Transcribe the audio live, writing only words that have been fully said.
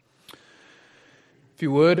If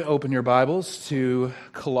you would, open your Bibles to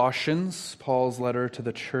Colossians, Paul's letter to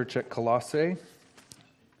the church at Colossae,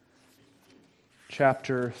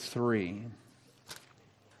 chapter 3.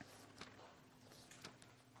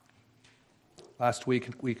 Last week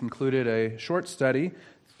we concluded a short study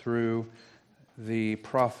through the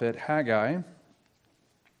prophet Haggai,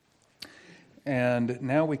 and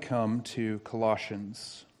now we come to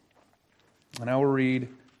Colossians. And I will read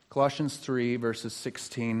Colossians 3, verses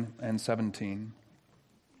 16 and 17.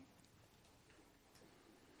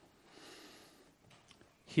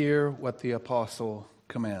 Hear what the apostle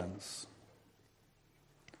commands.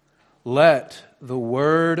 Let the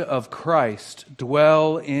word of Christ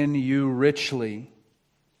dwell in you richly,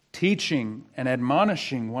 teaching and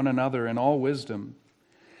admonishing one another in all wisdom,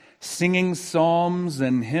 singing psalms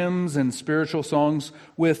and hymns and spiritual songs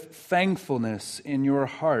with thankfulness in your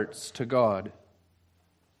hearts to God.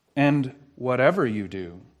 And whatever you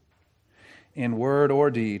do, in word or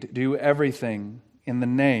deed, do everything in the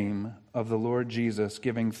name of the Lord Jesus,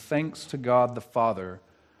 giving thanks to God the Father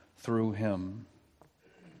through him.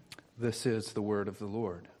 This is the word of the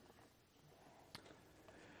Lord.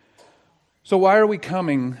 So why are we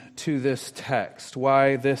coming to this text?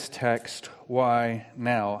 Why this text? Why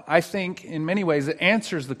now? I think in many ways it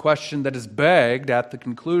answers the question that is begged at the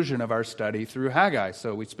conclusion of our study through Haggai.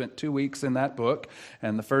 So we spent 2 weeks in that book,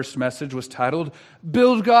 and the first message was titled,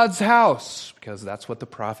 Build God's House, because that's what the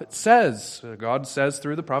prophet says. God says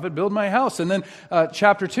through the prophet, build my house. And then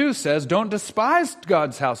chapter 2 says, don't despise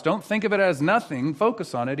God's house. Don't think of it as nothing.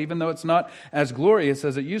 Focus on it, even though it's not as glorious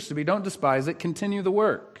as it used to be. Don't despise it. Continue the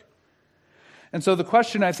work. And so the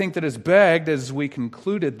question I think that is begged as we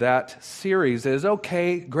concluded that series is,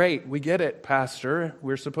 okay, great, we get it, Pastor.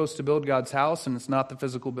 We're supposed to build God's house, and it's not the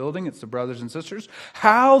physical building, it's the brothers and sisters.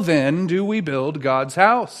 How then do we build God's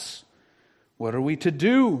house? What are we to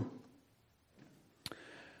do?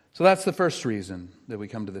 So that's the first reason that we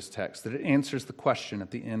come to this text, that it answers the question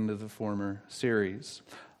at the end of the former series.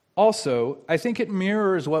 Also, I think it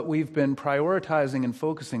mirrors what we've been prioritizing and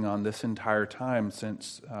focusing on this entire time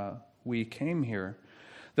since we came here.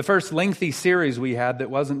 The first lengthy series we had that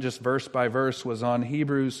wasn't just verse by verse was on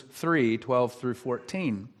Hebrews 3, 12 through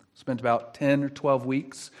 14. Spent about 10 or 12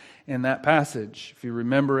 weeks in that passage. If you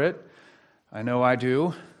remember it, I know I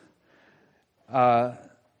do.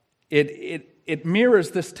 It mirrors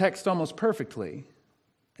this text almost perfectly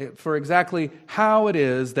for exactly how it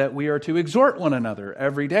is that we are to exhort one another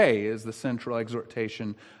every day is the central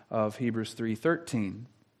exhortation of Hebrews 3:13.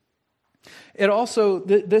 It also,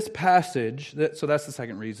 this passage, so that's the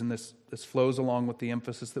second reason, this flows along with the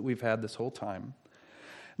emphasis that we've had this whole time.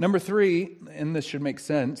 Number 3, and this should make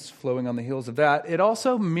sense, flowing on the heels of that, it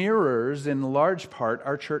also mirrors in large part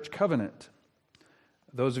our church covenant.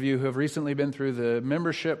 Those of you who have recently been through the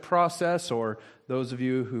membership process, or those of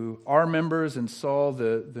you who are members and saw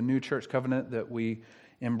the new church covenant that we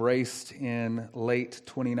embraced in late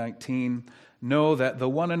 2019, know that the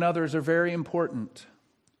one another's are very important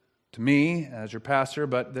to me as your pastor,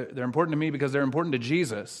 but they're important to me because they're important to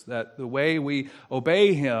Jesus, that the way we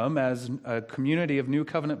obey him as a community of new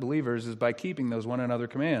covenant believers is by keeping those one another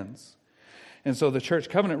commands. And so the church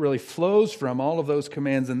covenant really flows from all of those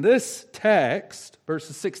commands. And this text,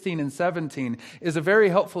 verses 16 and 17, is a very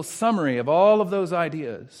helpful summary of all of those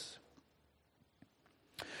ideas.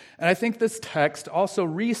 And I think this text also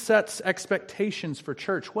resets expectations for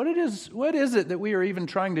church. What is it that we are even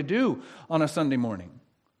trying to do on a Sunday morning?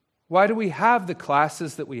 Why do we have the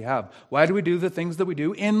classes that we have? Why do we do the things that we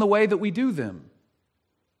do in the way that we do them?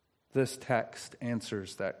 This text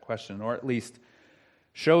answers that question, or at least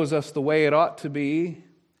shows us the way it ought to be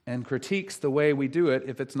and critiques the way we do it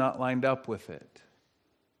if it's not lined up with it.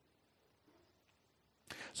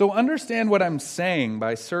 So understand what I'm saying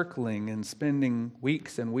by circling and spending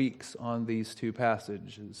weeks and weeks on these two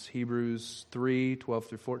passages, Hebrews 3, 12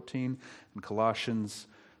 through 14, and Colossians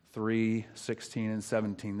 3, 16, and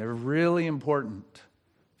 17. They're really important.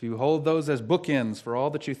 If you hold those as bookends for all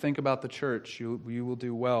that you think about the church, you will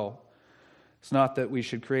do well. It's not that we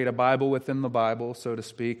should create a Bible within the Bible, so to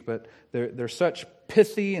speak, but they're such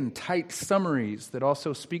pithy and tight summaries that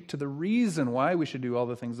also speak to the reason why we should do all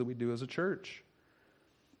the things that we do as a church.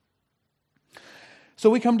 So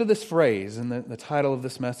we come to this phrase, and the title of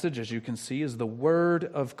this message, as you can see, is the Word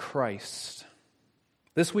of Christ.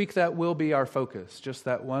 This week that will be our focus, just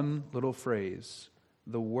that one little phrase,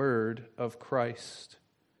 the Word of Christ.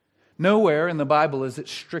 Nowhere in the Bible is it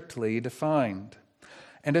strictly defined.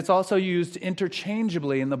 And it's also used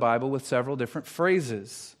interchangeably in the Bible with several different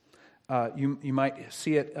phrases. You might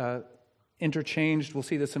see it interchanged, we'll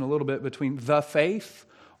see this in a little bit, between the faith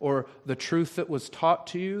or the truth that was taught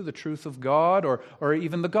to you, the truth of God, or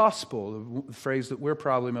even the gospel, the phrase that we're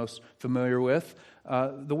probably most familiar with.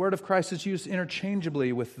 The word of Christ is used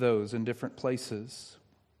interchangeably with those in different places.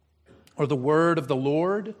 Or the word of the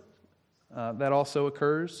Lord, that also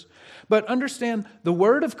occurs. But understand, the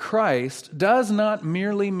word of Christ does not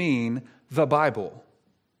merely mean the Bible.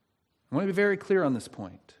 I want to be very clear on this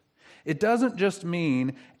point. It doesn't just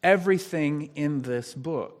mean everything in this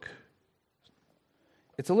book.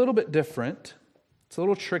 It's a little bit different. It's a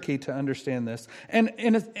little tricky to understand this. And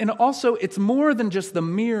also, it's more than just the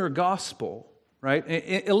mere gospel, right?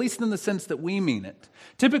 At least in the sense that we mean it.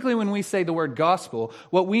 Typically, when we say the word gospel,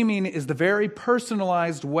 what we mean is the very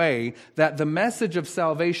personalized way that the message of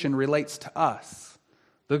salvation relates to us.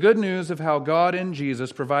 The good news of how God in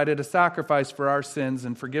Jesus provided a sacrifice for our sins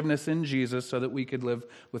and forgiveness in Jesus so that we could live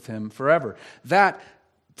with Him forever. That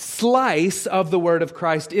slice of the word of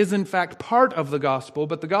Christ is in fact part of the gospel,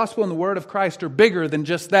 but the gospel and the word of Christ are bigger than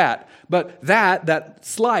just that. But that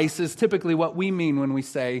slice is typically what we mean when we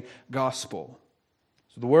say gospel.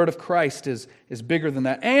 So the word of Christ is bigger than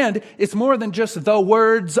that. And it's more than just the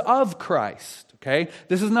words of Christ. Okay?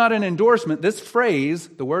 This is not an endorsement. This phrase,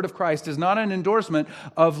 the word of Christ, is not an endorsement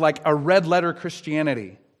of like a red letter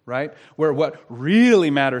Christianity, right? Where what really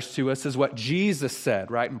matters to us is what Jesus said,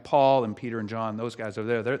 right? And Paul and Peter and John, those guys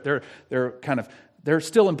over there, they're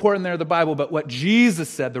still important there in the Bible, but what Jesus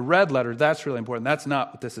said, the red letter, that's really important. That's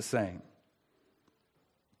not what this is saying.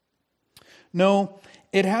 No,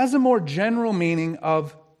 it has a more general meaning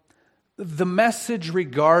of the message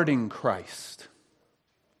regarding Christ.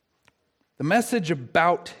 The message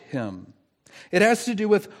about Him. It has to do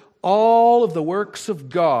with all of the works of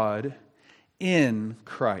God in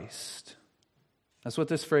Christ. That's what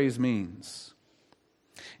this phrase means.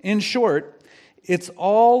 In short, it's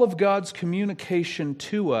all of God's communication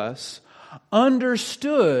to us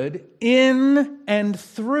understood in and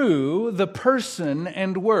through the person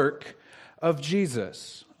and work of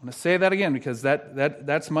Jesus. I'm going to say that again because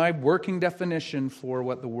that's my working definition for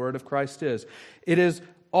what the word of Christ is. It is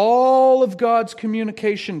all of God's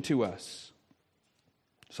communication to us.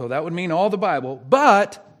 So that would mean all the Bible,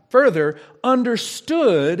 but further,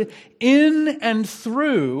 understood in and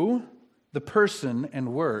through the person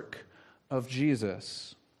and work of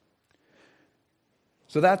Jesus.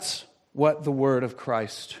 So that's what the word of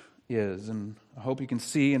Christ is. And I hope you can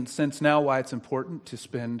see and sense now why it's important to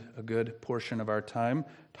spend a good portion of our time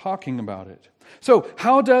talking about it. So,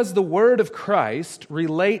 how does the word of Christ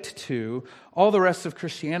relate to all the rest of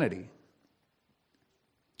Christianity?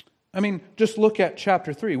 I mean, just look at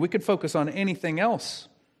chapter 3. We could focus on anything else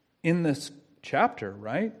in this chapter,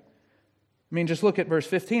 right? I mean, just look at verse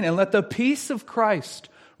 15. And let the peace of Christ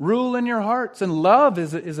rule in your hearts. And love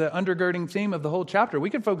is an undergirding theme of the whole chapter.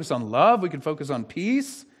 We could focus on love. We could focus on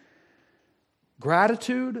peace.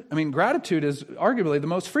 Gratitude. I mean, gratitude is arguably the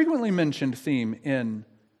most frequently mentioned theme in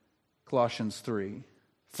Colossians 3.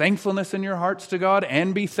 Thankfulness in your hearts to God,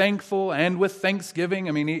 and be thankful, and with thanksgiving.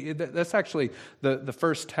 I mean, that's actually the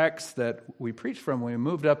first text that we preached from when we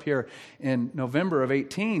moved up here in November of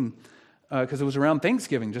 18, because it was around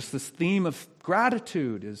Thanksgiving. Just this theme of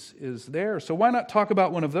gratitude is there. So why not talk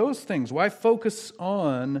about one of those things? Why focus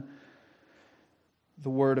on the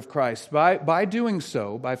word of Christ? By doing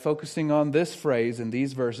so, by focusing on this phrase in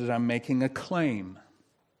these verses, I'm making a claim.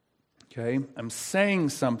 Okay? I'm saying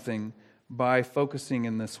something by focusing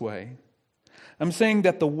in this way. I'm saying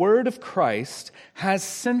that the word of Christ has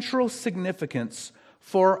central significance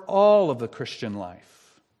for all of the Christian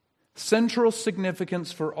life. Central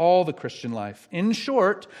significance for all the Christian life. In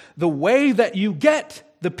short, the way that you get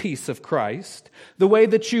the peace of Christ, the way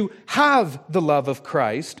that you have the love of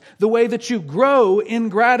Christ, the way that you grow in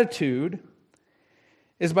gratitude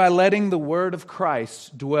is by letting the word of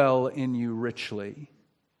Christ dwell in you richly.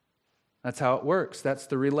 That's how it works. That's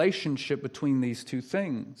the relationship between these two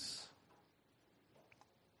things.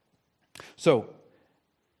 So,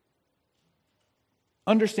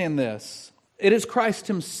 understand this. It is Christ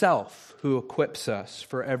Himself who equips us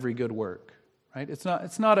for every good work. Right?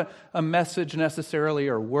 It's not a message necessarily,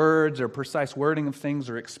 or words, or precise wording of things,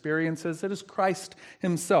 or experiences. It is Christ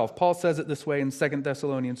Himself. Paul says it this way in 2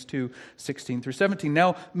 Thessalonians 2, 16 through 17.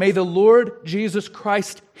 Now, may the Lord Jesus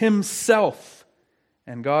Christ Himself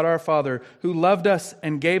and God our Father, who loved us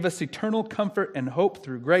and gave us eternal comfort and hope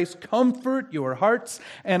through grace, comfort your hearts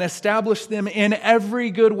and establish them in every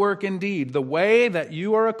good work indeed. The way that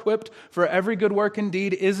you are equipped for every good work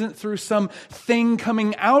indeed isn't through some thing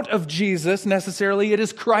coming out of Jesus necessarily. It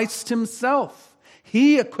is Christ Himself.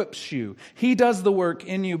 He equips you. He does the work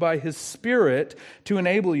in you by His Spirit to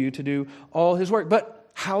enable you to do all His work. But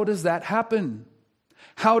how does that happen?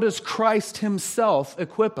 How does Christ himself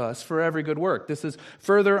equip us for every good work? This is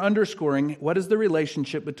further underscoring what is the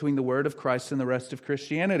relationship between the word of Christ and the rest of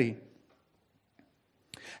Christianity.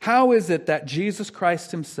 How is it that Jesus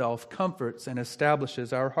Christ himself comforts and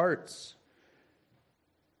establishes our hearts?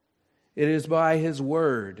 It is by his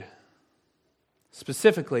word,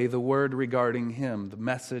 specifically the word regarding him, the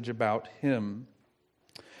message about him.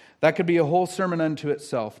 That could be a whole sermon unto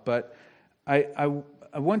itself, but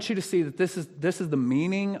I want you to see that this is the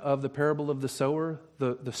meaning of the parable of the sower.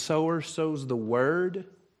 The sower sows the word.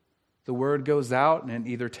 The word goes out and it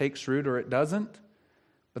either takes root or it doesn't.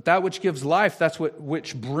 But that which gives life, that's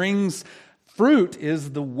which brings fruit,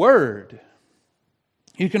 is the word.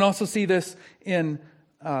 You can also see this in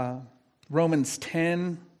Romans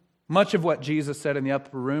 10, much of what Jesus said in the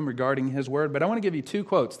upper room regarding his word. But I want to give you two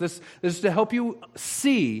quotes. This is to help you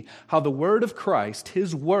see how the word of Christ,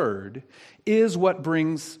 his word, is what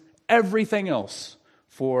brings everything else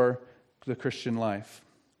for the Christian life.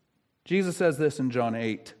 Jesus says this in John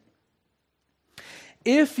 8.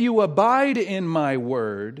 If you abide in my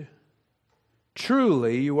word,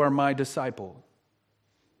 truly you are my disciple.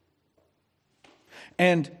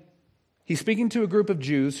 And he's speaking to a group of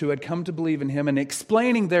Jews who had come to believe in him and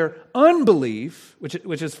explaining their unbelief,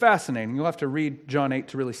 which is fascinating. You'll have to read John 8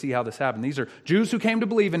 to really see how this happened. These are Jews who came to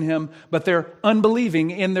believe in him, but they're unbelieving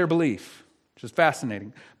in their belief, which is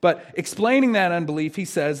fascinating. But explaining that unbelief, he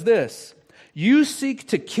says this: you seek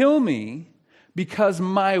to kill me because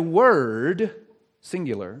my word,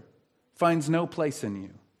 singular, finds no place in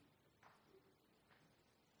you.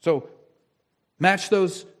 So, match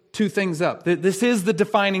those two things up. This is the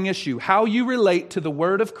defining issue. How you relate to the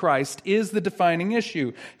word of Christ is the defining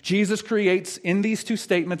issue. Jesus creates in these two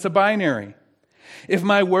statements a binary. If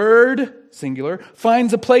my word, singular,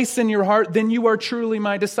 finds a place in your heart, then you are truly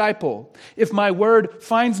my disciple. If my word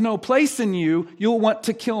finds no place in you, you'll want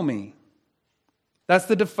to kill me. That's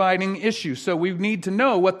the defining issue. So we need to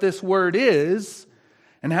know what this word is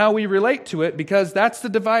and how we relate to it, because that's the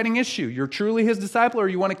dividing issue. You're truly his disciple, or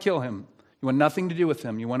you want to kill him. You want nothing to do with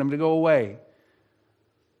him. You want him to go away.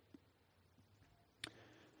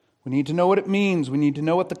 We need to know what it means. We need to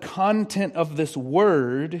know what the content of this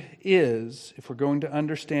word is if we're going to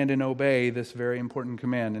understand and obey this very important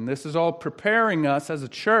command. And this is all preparing us as a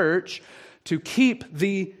church to keep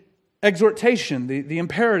the exhortation, the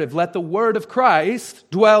imperative, let the word of Christ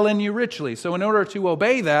dwell in you richly. So in order to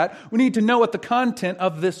obey that, we need to know what the content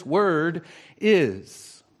of this word is.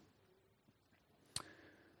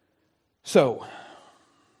 So,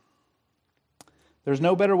 there's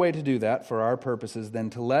no better way to do that for our purposes than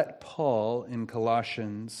to let Paul in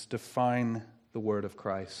Colossians define the word of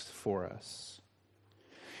Christ for us.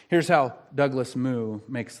 Here's how Douglas Moo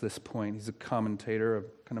makes this point. He's a commentator,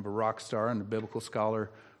 kind of a rock star in the biblical scholar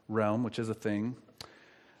realm, which is a thing.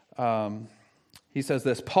 He says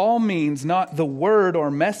this: Paul means not the word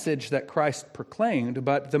or message that Christ proclaimed,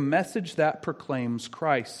 but the message that proclaims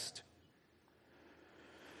Christ.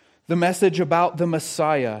 The message about the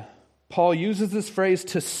Messiah. Paul uses this phrase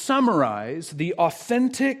to summarize the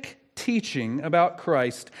authentic teaching about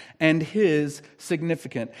Christ and his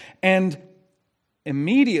significance. And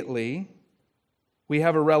immediately, we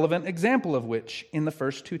have a relevant example of which in the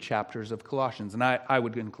first two chapters of Colossians. And I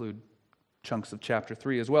would include chunks of chapter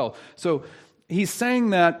 3 as well. So he's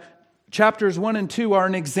saying that chapters 1 and 2 are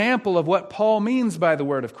an example of what Paul means by the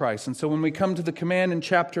word of Christ. And so when we come to the command in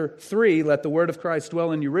chapter 3, let the word of Christ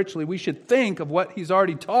dwell in you richly, we should think of what he's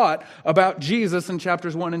already taught about Jesus in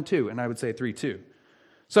chapters 1 and 2. And I would say 3 too.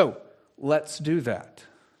 So let's do that.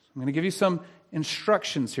 I'm going to give you some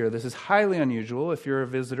instructions here. This is highly unusual. If you're a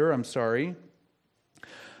visitor, I'm sorry.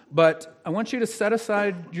 But I want you to set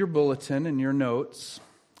aside your bulletin and your notes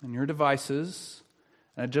and your devices.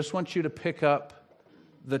 And I just want you to pick up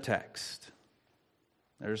the text.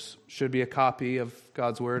 There should be a copy of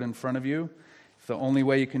God's Word in front of you. If the only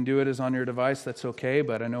way you can do it is on your device, that's okay,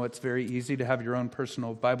 but I know it's very easy to have your own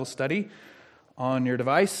personal Bible study on your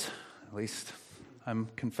device. At least I'm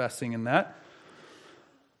confessing in that,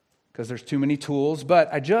 because there's too many tools.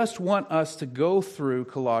 But I just want us to go through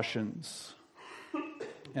Colossians,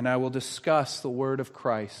 and I will discuss the Word of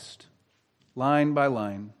Christ line by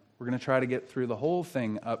line. We're going to try to get through the whole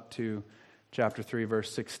thing up to chapter 3,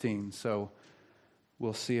 verse 16. So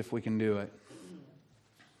we'll see if we can do it.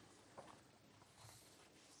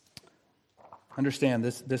 Understand,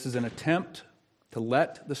 this is an attempt to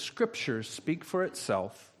let the Scriptures speak for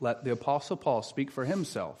itself. Let the Apostle Paul speak for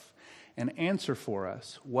himself and answer for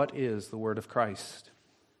us, what is the Word of Christ?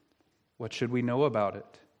 What should we know about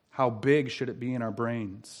it? How big should it be in our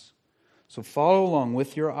brains? So follow along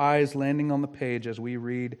with your eyes landing on the page as we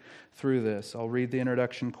read through this. I'll read the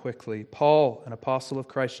introduction quickly. Paul, an apostle of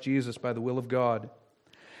Christ Jesus by the will of God,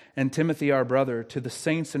 and Timothy, our brother, to the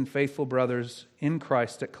saints and faithful brothers in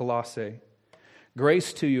Christ at Colossae,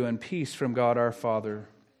 grace to you and peace from God our Father.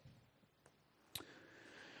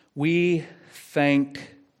 We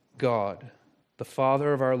thank God, the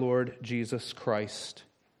Father of our Lord Jesus Christ,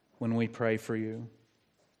 when we pray for you,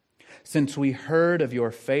 since we heard of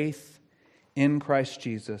your faith in Christ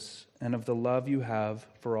Jesus and of the love you have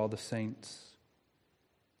for all the saints,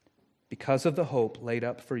 because of the hope laid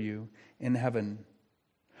up for you in heaven.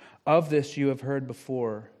 Of this you have heard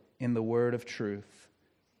before in the word of truth,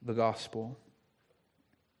 the gospel.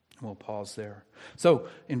 We'll pause there. So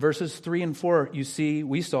in verses 3 and 4,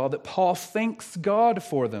 we saw that Paul thanks God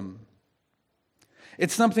for them.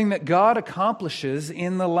 It's something that God accomplishes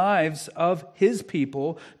in the lives of His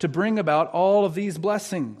people to bring about all of these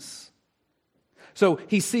blessings. So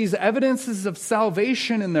he sees evidences of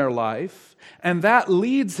salvation in their life, and that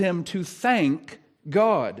leads him to thank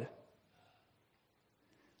God.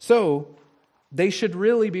 So they should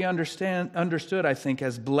really be understood, I think,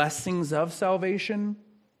 as blessings of salvation.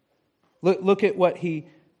 Look at what he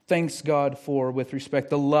thanks God for with respect.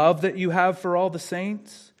 The love that you have for all the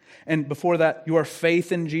saints. And before that, your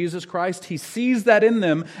faith in Jesus Christ. He sees that in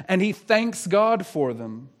them and he thanks God for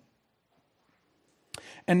them.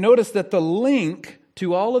 And notice that the link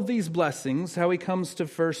to all of these blessings, how he comes to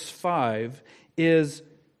verse 5, is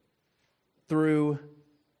through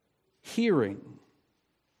hearing.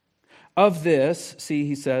 Of this, see,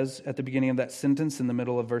 he says at the beginning of that sentence in the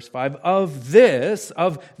middle of verse 5, of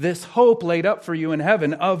this hope laid up for you in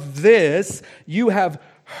heaven, of this you have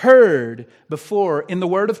heard before in the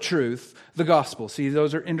word of truth, the gospel. See,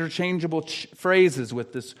 those are interchangeable phrases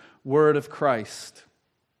with this word of Christ.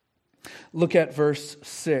 Look at verse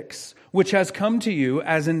 6, which has come to you,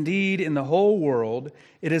 as indeed in the whole world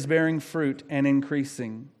it is bearing fruit and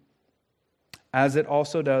increasing, as it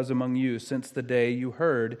also does among you since the day you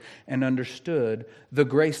heard and understood the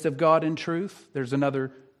grace of God in truth. There's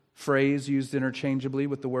another phrase used interchangeably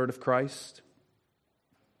with the word of Christ.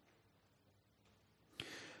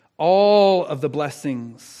 All of the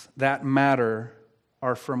blessings that matter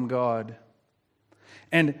are from God.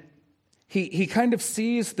 And he kind of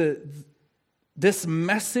sees this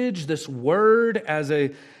message, this word, as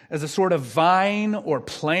a sort of vine or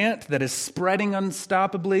plant that is spreading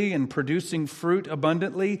unstoppably and producing fruit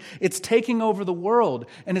abundantly. It's taking over the world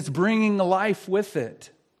and it's bringing life with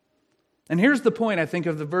it. And here's the point, I think,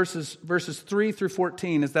 of the verses 3 through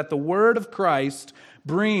 14, is that the word of Christ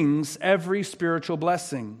brings every spiritual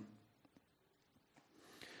blessing.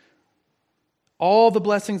 All the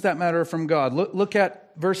blessings that matter are from God. Look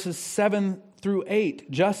at verses 7 through 8.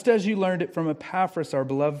 Just as you learned it from Epaphras, our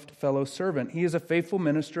beloved fellow servant, he is a faithful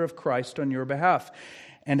minister of Christ on your behalf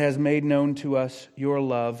and has made known to us your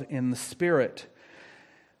love in the Spirit.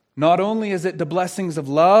 Not only is it the blessings of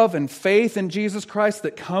love and faith in Jesus Christ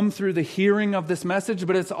that come through the hearing of this message,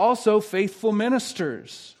 but it's also faithful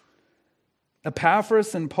ministers.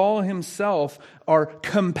 Epaphras and Paul himself are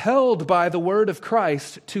compelled by the word of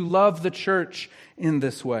Christ to love the church in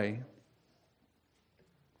this way.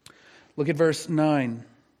 Look at verse 9.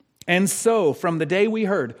 And so, from the day we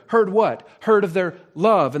heard what? Heard of their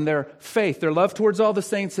love and their faith, their love towards all the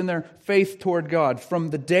saints and their faith toward God.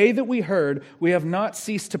 From the day that we heard, we have not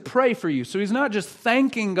ceased to pray for you. So he's not just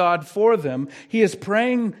thanking God for them, he is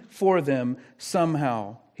praying for them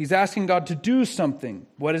somehow. He's asking God to do something.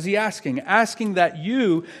 What is he asking? Asking that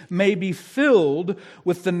you may be filled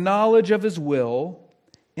with the knowledge of his will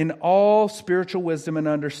in all spiritual wisdom and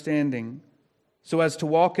understanding, so as to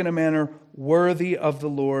walk in a manner worthy of the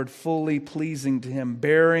Lord, fully pleasing to him,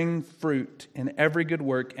 bearing fruit in every good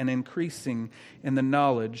work and increasing in the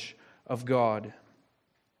knowledge of God.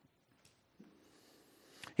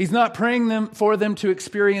 He's not praying for them to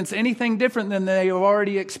experience anything different than they have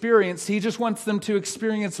already experienced. He just wants them to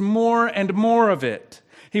experience more and more of it.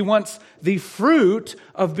 He wants the fruit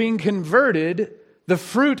of being converted, the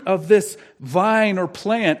fruit of this vine or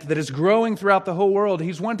plant that is growing throughout the whole world.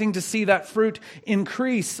 He's wanting to see that fruit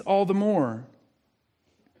increase all the more.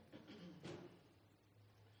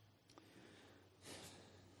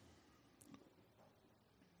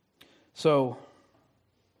 So,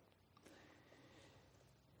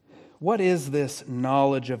 what is this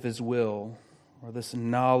knowledge of his will, or this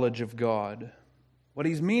knowledge of God? What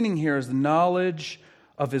he's meaning here is the knowledge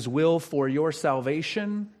of his will for your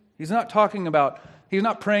salvation. He's not talking about He's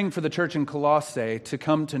not praying for the church in Colossae to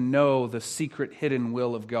come to know the secret hidden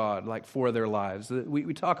will of God, like for their lives.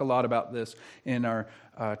 We talk a lot about this in our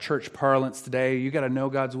church parlance today. You got to know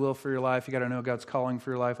God's will for your life. You got to know God's calling for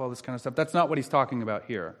your life, all this kind of stuff. That's not what he's talking about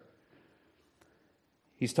here.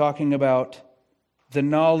 He's talking about the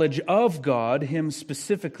knowledge of God, him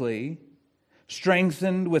specifically,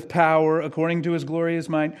 strengthened with power according to his glorious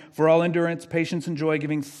might, for all endurance, patience, and joy,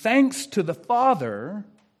 giving thanks to the Father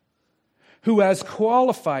who has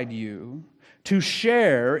qualified you to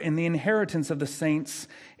share in the inheritance of the saints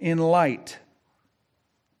in light.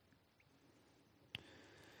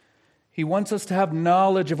 He wants us to have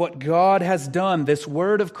knowledge of what God has done. This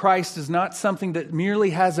word of Christ is not something that merely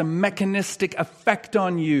has a mechanistic effect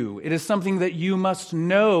on you. It is something that you must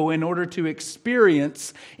know in order to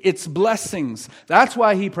experience its blessings. That's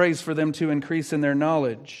why he prays for them to increase in their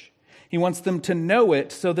knowledge. He wants them to know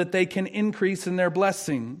it so that they can increase in their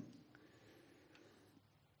blessing.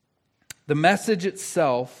 The message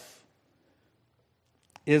itself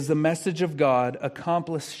is the message of God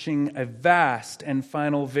accomplishing a vast and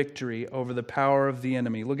final victory over the power of the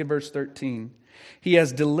enemy. Look at verse 13. He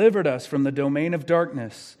has delivered us from the domain of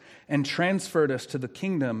darkness and transferred us to the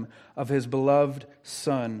kingdom of his beloved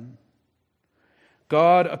Son.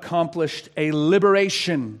 God accomplished a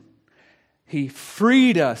liberation. He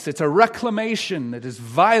freed us. It's a reclamation that is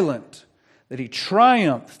violent, that he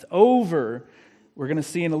triumphed over. We're going to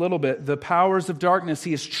see in a little bit the powers of darkness.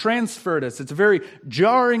 He has transferred us. It's a very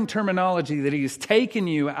jarring terminology that he has taken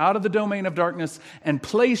you out of the domain of darkness and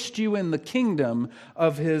placed you in the kingdom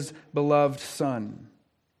of his beloved Son.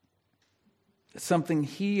 It's something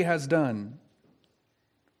he has done.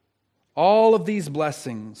 All of these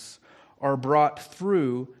blessings are brought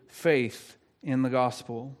through faith in the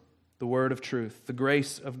gospel, the word of truth, the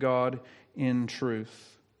grace of God in truth.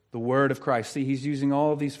 The word of Christ. See, he's using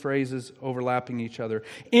all of these phrases overlapping each other.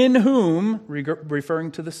 In whom,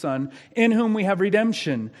 referring to the Son, in whom we have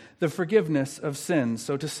redemption, the forgiveness of sins.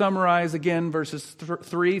 So to summarize again, verses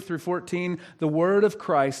 3 through 14, the word of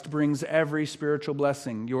Christ brings every spiritual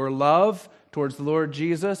blessing. Your love towards the Lord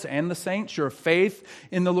Jesus and the saints, your faith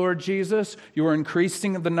in the Lord Jesus, your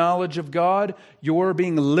increasing of the knowledge of God, your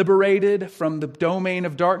being liberated from the domain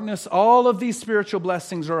of darkness, all of these spiritual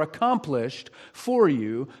blessings are accomplished for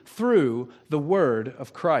you through the word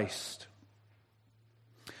of Christ.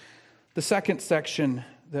 The second section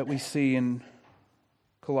that we see in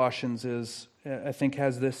Colossians I think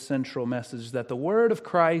has this central message that the word of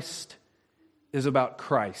Christ is about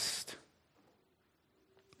Christ.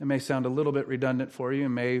 It may sound a little bit redundant for you. It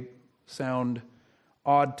may sound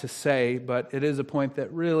odd to say, but it is a point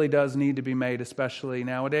that really does need to be made, especially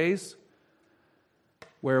nowadays,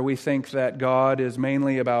 where we think that God is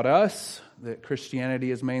mainly about us, that Christianity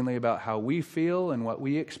is mainly about how we feel and what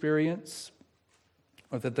we experience,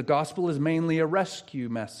 or that the gospel is mainly a rescue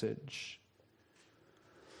message.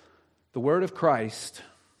 The word of Christ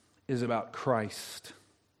is about Christ.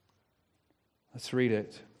 Let's read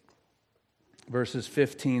it. Verses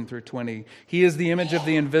 15 through 20. He is the image of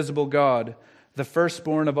the invisible God, the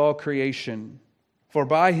firstborn of all creation. For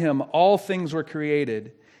by him all things were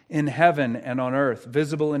created, in heaven and on earth,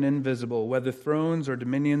 visible and invisible, whether thrones or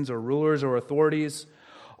dominions or rulers or authorities.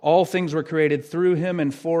 All things were created through him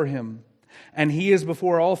and for him. And he is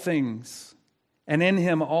before all things, and in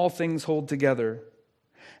him all things hold together.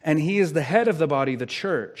 And he is the head of the body, the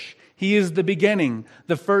church. He is the beginning,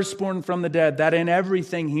 the firstborn from the dead, that in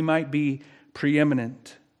everything he might be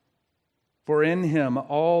preeminent. For in him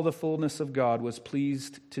all the fullness of God was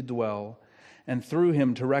pleased to dwell, and through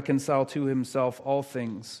him to reconcile to himself all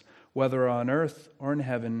things, whether on earth or in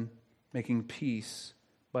heaven, making peace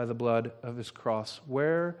by the blood of his cross.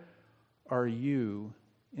 Where are you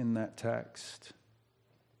in that text?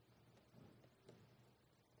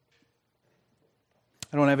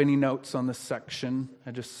 I don't have any notes on this section.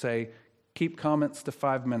 I just say, keep comments to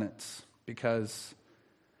 5 minutes, because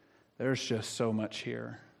there's just so much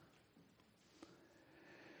here.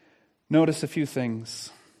 Notice a few things.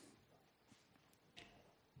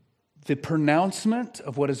 The pronouncement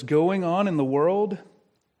of what is going on in the world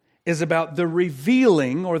is about the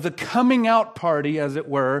revealing, or the coming out party, as it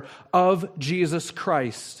were, of Jesus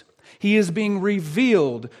Christ. He is being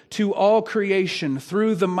revealed to all creation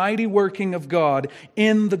through the mighty working of God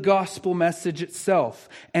in the gospel message itself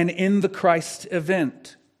and in the Christ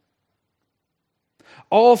event.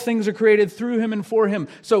 All things are created through him and for him.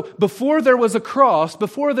 So before there was a cross,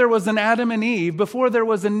 before there was an Adam and Eve, before there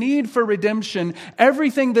was a need for redemption,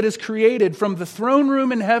 everything that is created, from the throne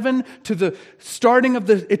room in heaven to the starting of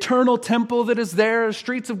the eternal temple that is there,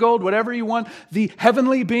 streets of gold, whatever you want, the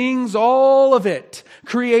heavenly beings, all of it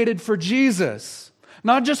created for Jesus.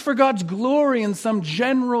 Not just for God's glory in some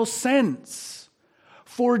general sense,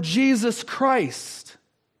 for Jesus Christ,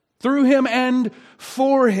 through Him and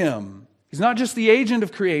for Him. He's not just the agent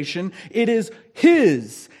of creation, it is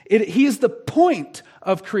His. He is the point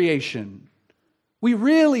of creation. We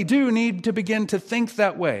really do need to begin to think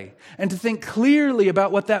that way and to think clearly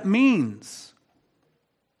about what that means.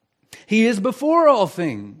 He is before all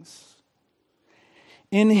things.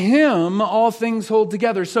 In Him, all things hold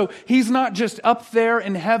together. So He's not just up there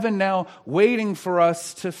in heaven now waiting for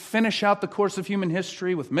us to finish out the course of human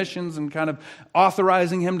history with missions and kind of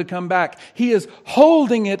authorizing Him to come back. He is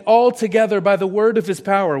holding it all together by the word of His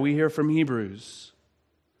power, we hear from Hebrews.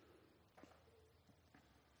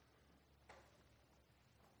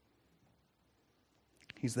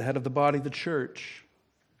 He's the head of the body, the church.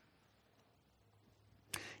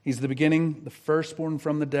 He's the beginning, the firstborn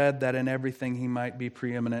from the dead, that in everything He might be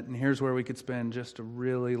preeminent. And here's where we could spend just a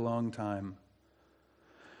really long time.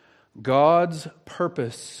 God's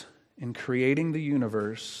purpose in creating the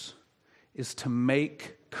universe is to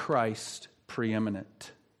make Christ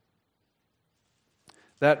preeminent.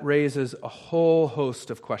 That raises a whole host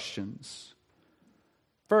of questions.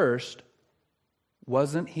 First,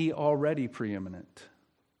 wasn't He already preeminent?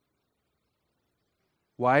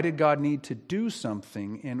 Why did God need to do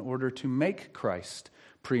something in order to make Christ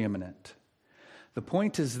preeminent? The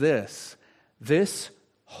point is this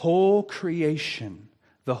whole creation,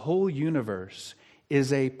 the whole universe,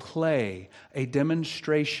 is a play, a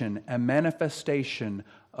demonstration, a manifestation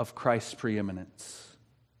of Christ's preeminence.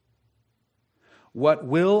 What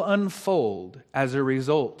will unfold as a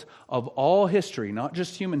result of all history, not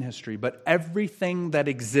just human history, but everything that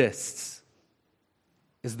exists,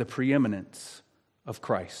 is the preeminence of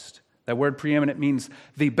Christ. That word preeminent means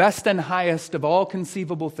the best and highest of all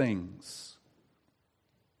conceivable things.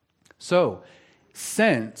 So,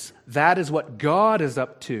 since that is what God is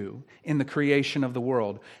up to in the creation of the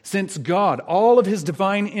world, since God, all of His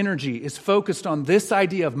divine energy is focused on this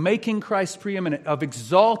idea of making Christ preeminent, of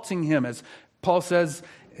exalting Him, as Paul says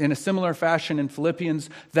in a similar fashion in Philippians,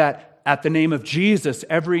 that at the name of Jesus,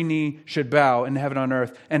 every knee should bow in heaven and on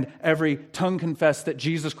earth, and every tongue confess that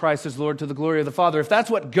Jesus Christ is Lord to the glory of the Father. If that's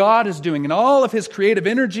what God is doing, and all of His creative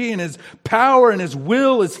energy and His power and His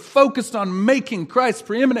will is focused on making Christ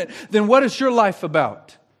preeminent, then what is your life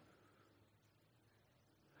about?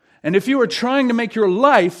 And if you are trying to make your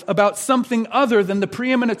life about something other than the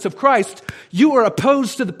preeminence of Christ, you are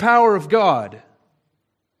opposed to the power of God.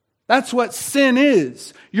 That's what sin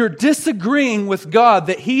is. You're disagreeing with God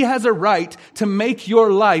that He has a right to make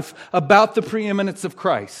your life about the preeminence of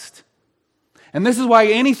Christ. And this is why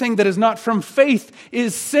anything that is not from faith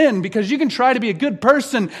is sin, because you can try to be a good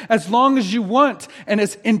person as long as you want and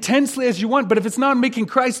as intensely as you want, but if it's not making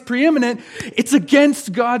Christ preeminent, it's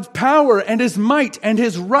against God's power and His might and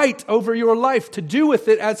His right over your life to do with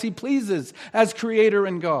it as He pleases as Creator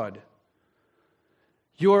and God.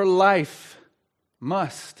 Your life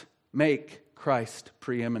must make Christ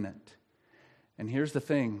preeminent. And here's the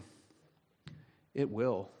thing, it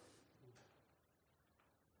will.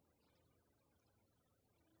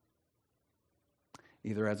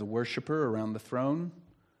 Either as a worshiper around the throne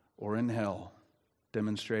or in hell,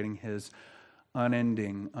 demonstrating His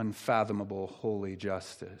unending, unfathomable, holy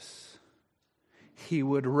justice. He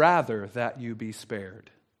would rather that you be spared.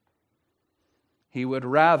 He would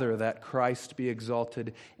rather that Christ be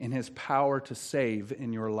exalted in His power to save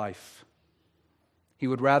in your life. He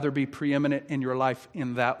would rather be preeminent in your life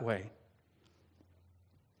in that way.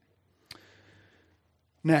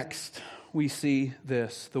 Next, we see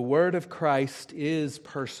this. The word of Christ is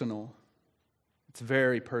personal. It's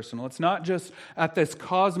very personal. It's not just at this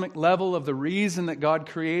cosmic level of the reason that God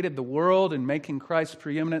created the world and making Christ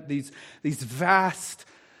preeminent, these vast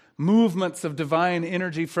movements of divine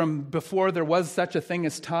energy from before there was such a thing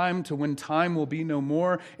as time to when time will be no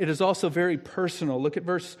more. It is also very personal. Look at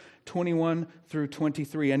verse 21 through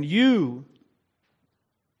 23. And you,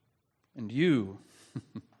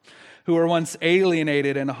 who were once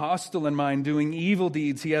alienated and hostile in mind, doing evil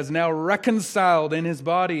deeds, He has now reconciled in His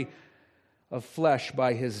body of flesh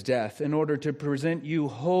by His death, in order to present you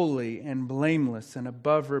holy and blameless and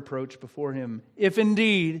above reproach before Him, if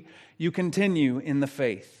indeed you continue in the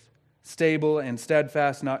faith, stable and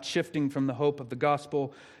steadfast, not shifting from the hope of the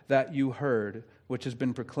gospel that you heard, which has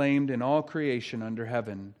been proclaimed in all creation under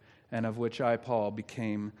heaven, and of which I, Paul,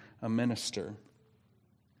 became a minister.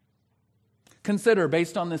 Consider,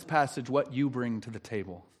 based on this passage, what you bring to the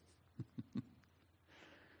table.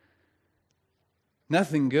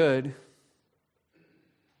 Nothing good.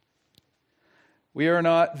 We are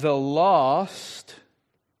not the lost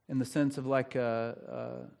in the sense of like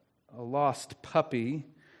a a lost puppy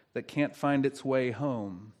that can't find its way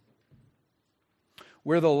home.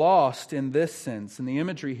 We're the lost in this sense, and the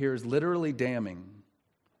imagery here is literally damning.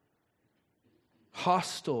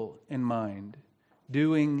 Hostile in mind,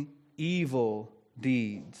 doing evil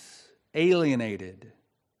deeds, alienated.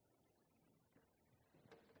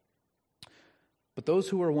 But those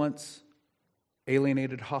who were once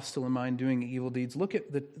alienated, hostile in mind, doing evil deeds, look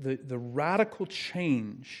at the radical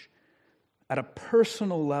change at a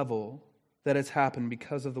personal level that has happened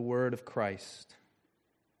because of the word of Christ.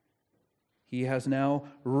 He has now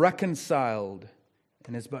reconciled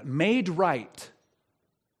and is made right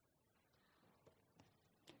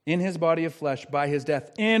in his body of flesh by his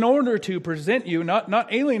death in order to present you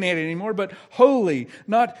not alienated anymore, but holy,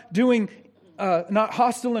 not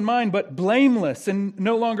hostile in mind, but blameless, and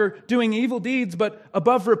no longer doing evil deeds, but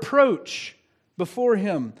above reproach before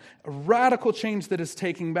him. A radical change that is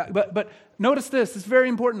taking back. But notice this, it's very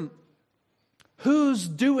important. Who's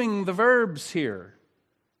doing the verbs here?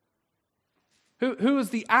 Who is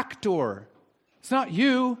the actor? It's not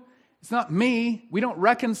you. It's not me. We don't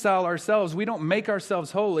reconcile ourselves. We don't make ourselves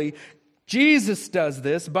holy. Jesus does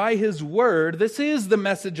this by his word. This is the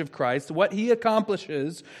message of Christ, what he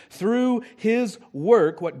accomplishes through his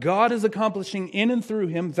work, what God is accomplishing in and through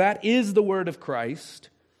him. That is the word of Christ.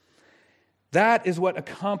 That is what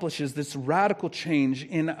accomplishes this radical change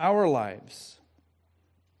in our lives.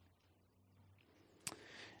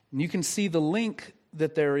 And you can see the link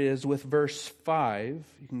that there is with verse 5.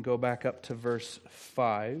 You can go back up to verse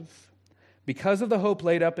 5. Because of the hope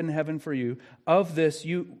laid up in heaven for you, of this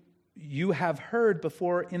you have heard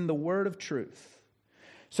before in the word of truth.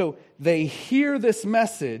 So they hear this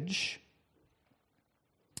message,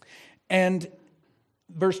 and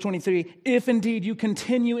verse 23, if indeed you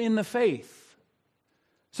continue in the faith.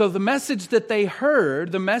 So the message that they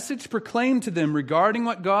heard, the message proclaimed to them regarding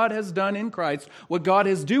what God has done in Christ, what God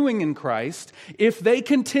is doing in Christ, if they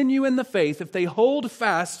continue in the faith, if they hold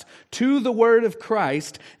fast to the word of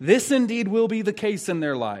Christ, this indeed will be the case in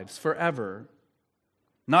their lives forever.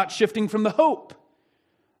 Not shifting from the hope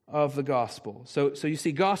of the gospel. So you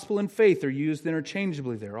see, gospel and faith are used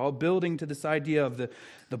interchangeably there, all building to this idea of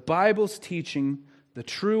the Bible's teaching, the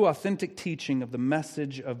true, authentic teaching of the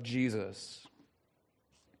message of Jesus.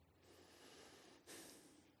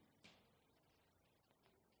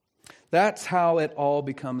 That's how it all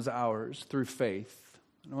becomes ours, through faith.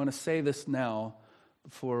 I want to say this now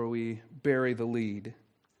before we bury the lead.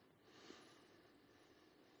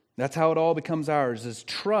 That's how it all becomes ours, is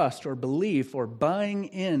trust or belief or buying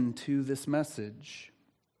into this message.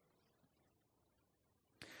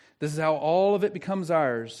 This is how all of it becomes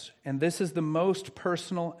ours, and this is the most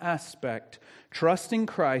personal aspect, trusting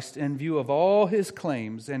Christ in view of all his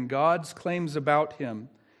claims and God's claims about him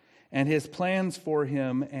and his plans for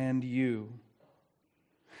him and you.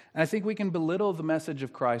 And I think we can belittle the message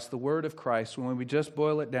of Christ, the word of Christ, when we just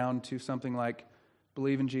boil it down to something like,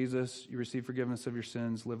 believe in Jesus, you receive forgiveness of your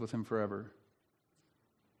sins, live with him forever.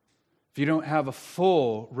 If you don't have a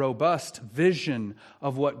full, robust vision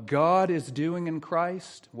of what God is doing in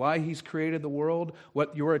Christ, why he's created the world,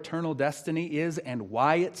 what your eternal destiny is, and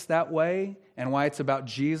why it's that way, and why it's about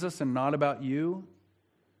Jesus and not about you,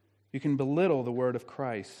 you can belittle the word of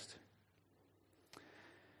Christ.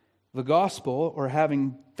 The gospel, or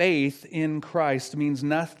having faith in Christ, means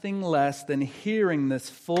nothing less than hearing this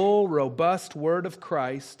full, robust word of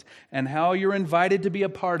Christ and how you're invited to be a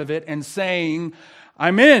part of it and saying,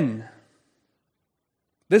 I'm in.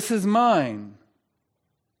 This is mine.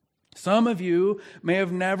 Some of you may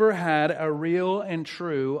have never had a real and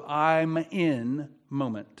true I'm in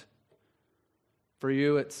moment. For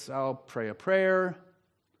you, it's I'll pray a prayer,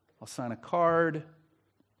 I'll sign a card,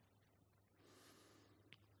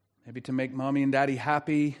 maybe to make mommy and daddy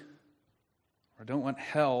happy, or don't want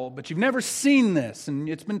hell, but you've never seen this, and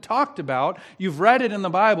it's been talked about. You've read it in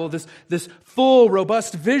the Bible, this full,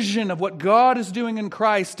 robust vision of what God is doing in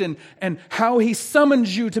Christ and how he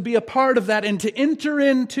summons you to be a part of that and to enter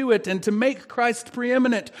into it and to make Christ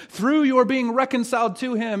preeminent through your being reconciled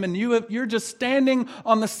to him, and you're just standing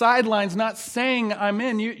on the sidelines not saying, I'm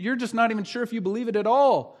in. You're just not even sure if you believe it at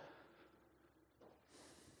all.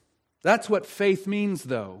 That's what faith means,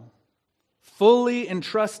 though. Fully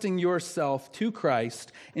entrusting yourself to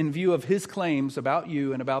Christ in view of his claims about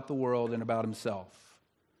you and about the world and about himself.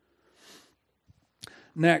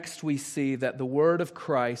 Next, we see that the word of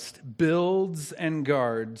Christ builds and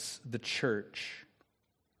guards the church.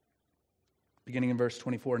 Beginning in verse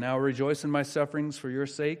 24, now I rejoice in my sufferings for your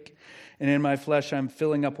sake, and in my flesh I'm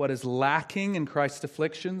filling up what is lacking in Christ's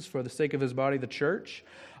afflictions for the sake of his body, the church,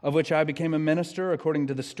 of which I became a minister according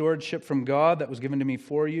to the stewardship from God that was given to me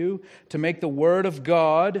for you, to make the word of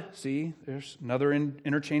God, see, there's another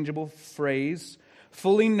interchangeable phrase,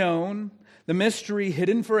 fully known, the mystery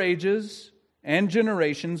hidden for ages and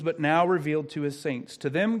generations, but now revealed to his saints.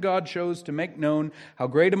 To them God chose to make known how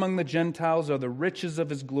great among the Gentiles are the riches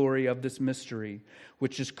of his glory of this mystery,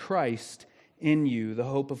 which is Christ in you, the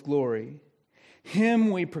hope of glory.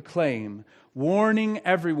 Him we proclaim, warning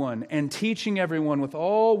everyone and teaching everyone with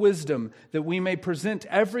all wisdom, that we may present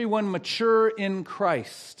everyone mature in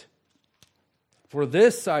Christ. For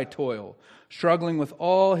this I toil, struggling with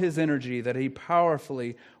all his energy that he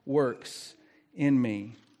powerfully works in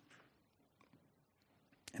me.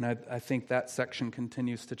 And I think that section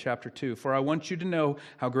continues to chapter 2. For I want you to know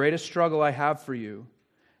how great a struggle I have for you,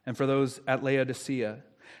 and for those at Laodicea,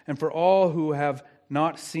 and for all who have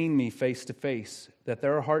not seen me face to face, that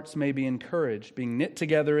their hearts may be encouraged, being knit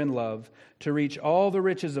together in love, to reach all the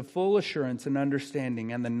riches of full assurance and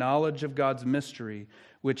understanding, and the knowledge of God's mystery,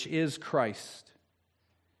 which is Christ,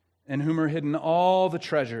 in whom are hidden all the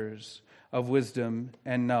treasures of wisdom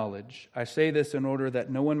and knowledge. I say this in order that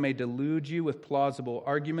no one may delude you with plausible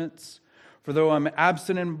arguments. For though I'm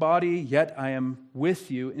absent in body, yet I am with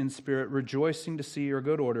you in spirit, rejoicing to see your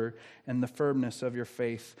good order and the firmness of your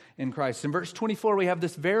faith in Christ. In verse 24, we have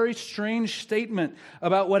this very strange statement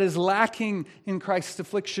about what is lacking in Christ's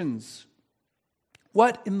afflictions.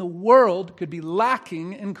 What in the world could be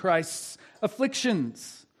lacking in Christ's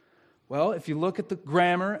afflictions? Well, if you look at the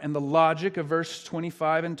grammar and the logic of verse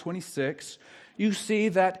 25 and 26, you see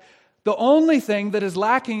that the only thing that is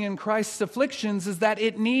lacking in Christ's afflictions is that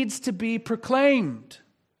it needs to be proclaimed.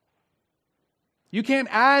 You can't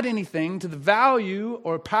add anything to the value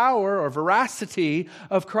or power or veracity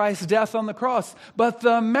of Christ's death on the cross. But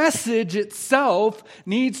the message itself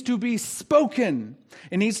needs to be spoken.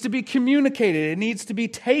 It needs to be communicated. It needs to be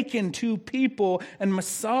taken to people and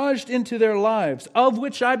massaged into their lives, of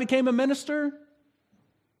which I became a minister,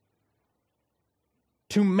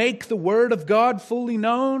 to make the word of God fully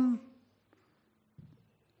known.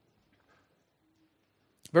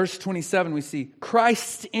 Verse 27, we see,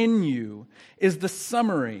 Christ in you is the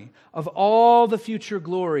summary of all the future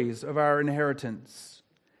glories of our inheritance.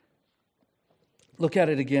 Look at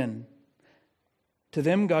it again. To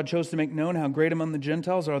them God chose to make known how great among the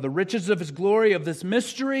Gentiles are the riches of his glory, of this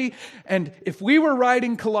mystery. And if we were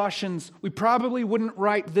writing Colossians, we probably wouldn't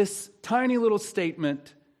write this tiny little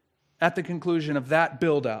statement at the conclusion of that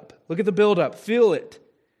build-up. Look at the build-up. Feel it.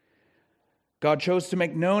 God chose to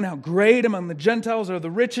make known how great among the Gentiles are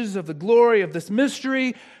the riches of the glory of this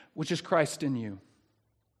mystery, which is Christ in you.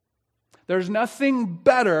 There's nothing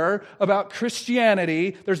better about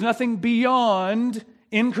Christianity. There's nothing beyond,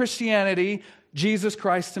 in Christianity, Jesus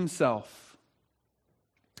Christ himself.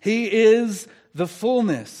 He is the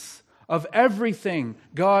fullness of everything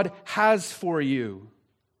God has for you.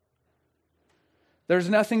 There's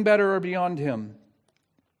nothing better or beyond him.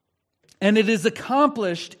 And it is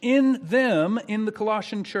accomplished in them, in the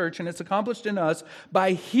Colossian church, and it's accomplished in us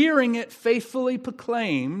by hearing it faithfully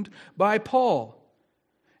proclaimed by Paul.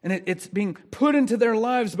 And it's being put into their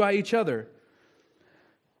lives by each other.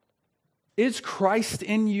 Is Christ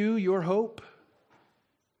in you your hope?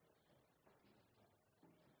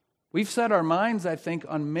 We've set our minds, I think,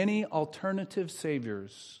 on many alternative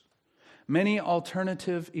saviors, many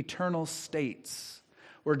alternative eternal states,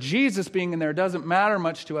 where Jesus being in there doesn't matter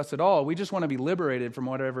much to us at all. We just want to be liberated from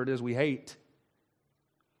whatever it is we hate.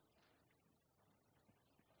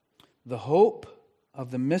 The hope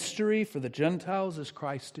of the mystery for the Gentiles is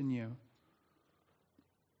Christ in you.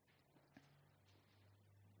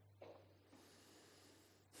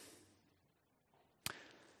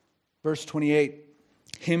 Verse 28.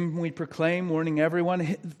 Him we proclaim, warning everyone.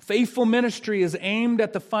 Faithful ministry is aimed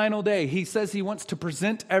at the final day. He says he wants to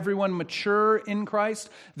present everyone mature in Christ.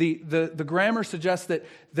 The grammar suggests that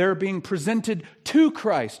they're being presented to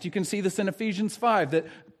Christ. You can see this in Ephesians 5, that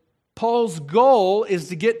Paul's goal is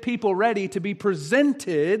to get people ready to be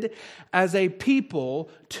presented as a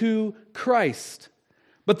people to Christ.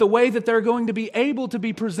 But the way that they're going to be able to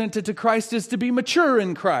be presented to Christ is to be mature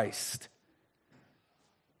in Christ.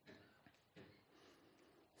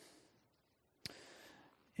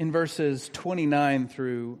 In verses 29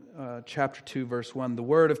 through chapter 2, verse 1, the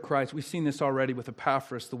word of Christ, we've seen this already with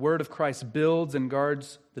Epaphras, the word of Christ builds and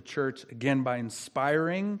guards the church, again, by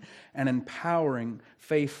inspiring and empowering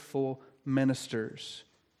faithful ministers.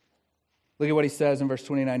 Look at what he says in verse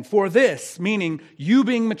 29. For this, meaning you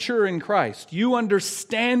being mature in Christ, you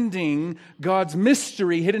understanding God's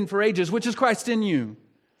mystery hidden for ages, which is Christ in you.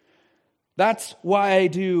 That's why I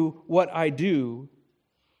do what I do,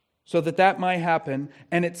 so that might happen,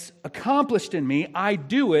 and it's accomplished in me. I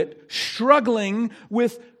do it struggling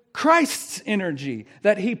with Christ's energy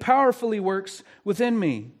that He powerfully works within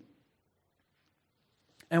me.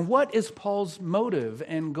 And what is Paul's motive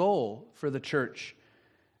and goal for the church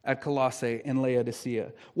at Colossae and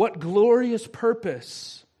Laodicea? What glorious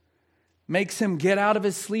purpose makes him get out of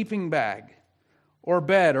his sleeping bag or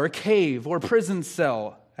bed or cave or prison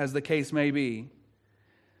cell, as the case may be?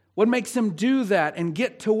 What makes him do that and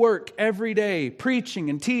get to work every day, preaching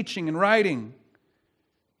and teaching and writing?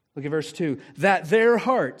 Look at verse 2. That their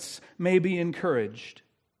hearts may be encouraged.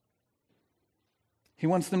 He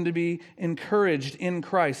wants them to be encouraged in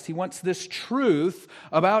Christ. He wants this truth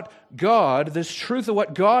about God, this truth of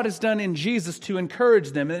what God has done in Jesus to encourage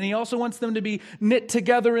them. And He also wants them to be knit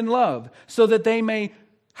together in love so that they may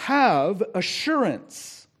have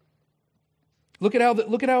assurance. Look at how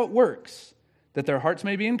it works. That their hearts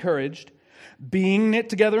may be encouraged, being knit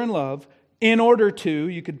together in love, in order to,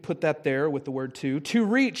 you could put that there with the word to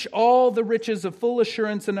reach all the riches of full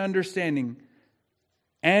assurance and understanding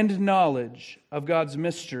and knowledge of God's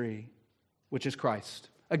mystery, which is Christ.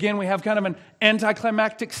 Again, we have kind of an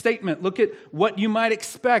anticlimactic statement. Look at what you might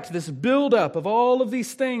expect, this buildup of all of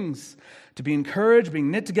these things. To be encouraged, being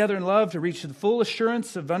knit together in love, to reach the full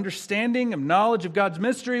assurance of understanding, of knowledge of God's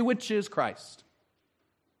mystery, which is Christ.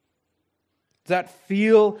 Does that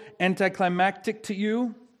feel anticlimactic to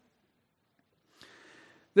you?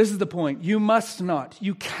 This is the point. You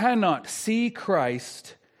cannot see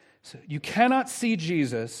Christ. So you cannot see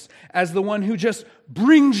Jesus as the one who just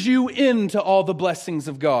brings you into all the blessings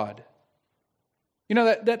of God. You know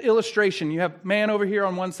that illustration, you have man over here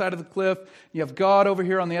on one side of the cliff, you have God over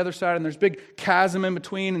here on the other side, and there's a big chasm in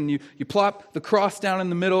between, and you plop the cross down in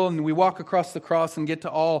the middle, and we walk across the cross and get to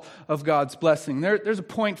all of God's blessing. There's a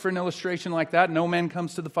point for an illustration like that. No man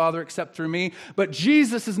comes to the Father except through me. But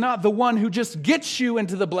Jesus is not the one who just gets you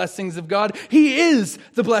into the blessings of God. He is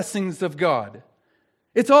the blessings of God.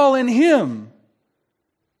 It's all in Him.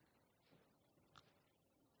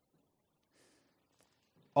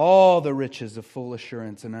 All the riches of full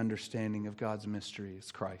assurance and understanding of God's mystery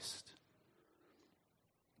is Christ.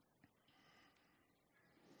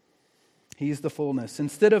 He's the fullness.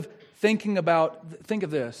 Instead of think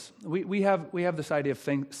of this. We have this idea of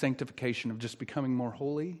sanctification, of just becoming more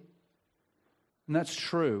holy. And that's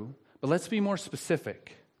true. But let's be more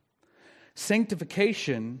specific.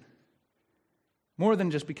 Sanctification, more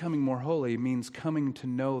than just becoming more holy, means coming to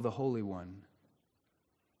know the Holy One.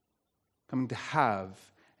 Coming to have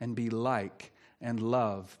and be like and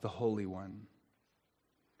love the Holy One.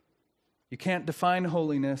 You can't define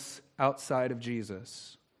holiness outside of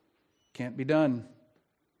Jesus. Can't be done.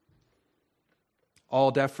 All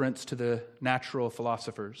deference to the natural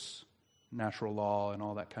philosophers, natural law and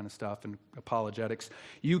all that kind of stuff, and apologetics.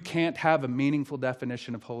 You can't have a meaningful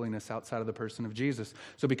definition of holiness outside of the person of Jesus.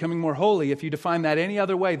 So becoming more holy, if you define that any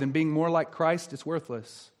other way than being more like Christ, it's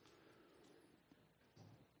worthless.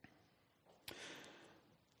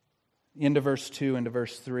 Into verse 2, into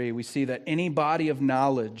verse 3, we see that any body of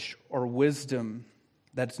knowledge or wisdom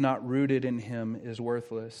that's not rooted in Him is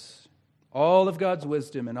worthless. All of God's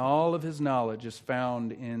wisdom and all of His knowledge is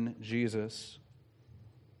found in Jesus,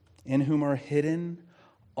 in whom are hidden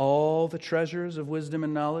all the treasures of wisdom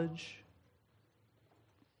and knowledge.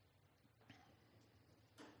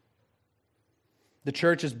 The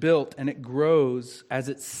church is built and it grows as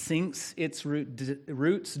it sinks its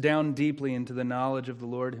roots down deeply into the knowledge of the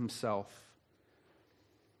Lord Himself.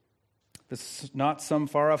 This is not some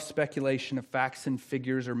far-off speculation of facts and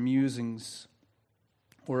figures or musings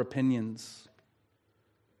or opinions.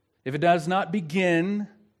 If it does not begin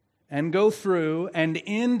and go through and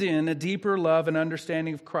end in a deeper love and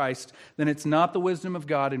understanding of Christ, then it's not the wisdom of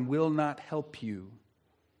God and will not help you.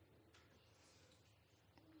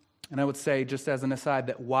 And I would say, just as an aside,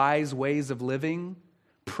 that wise ways of living,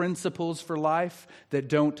 principles for life that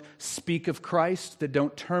don't speak of Christ, that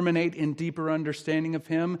don't terminate in deeper understanding of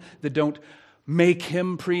Him, that don't make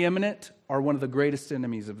Him preeminent, are one of the greatest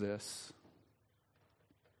enemies of this.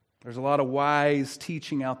 There's a lot of wise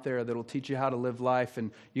teaching out there that will teach you how to live life,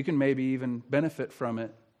 and you can maybe even benefit from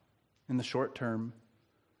it in the short term,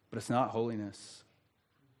 but it's not holiness.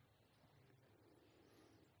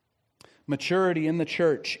 Maturity in the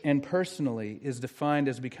church and personally is defined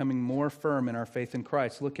as becoming more firm in our faith in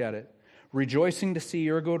Christ. Look at it. Rejoicing to see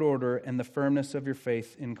your good order and the firmness of your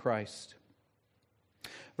faith in Christ.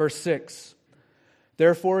 Verse 6.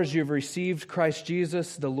 Therefore, as you have received Christ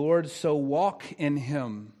Jesus the Lord, so walk in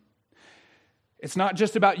Him. It's not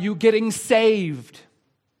just about you getting saved,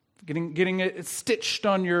 getting it stitched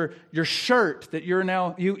on your shirt that you're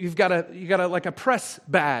now you've got a like a press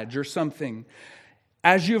badge or something.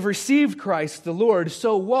 As you have received Christ the Lord,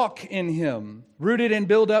 so walk in Him, rooted and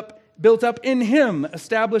built up in Him,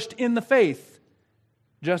 established in the faith,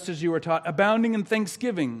 just as you were taught, abounding in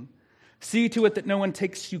thanksgiving. See to it that no one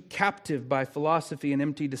takes you captive by philosophy and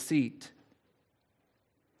empty deceit,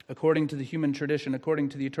 according to the human tradition, according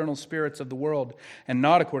to the eternal spirits of the world, and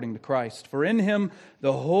not according to Christ. For in Him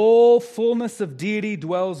the whole fullness of deity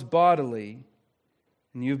dwells bodily,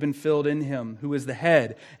 and you've been filled in Him, who is the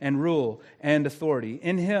head and rule and authority.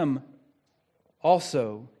 In Him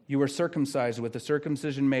also you were circumcised with a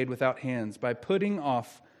circumcision made without hands, by putting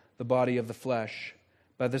off the body of the flesh,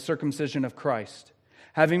 by the circumcision of Christ,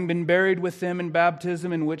 having been buried with Him in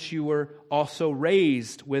baptism, in which you were also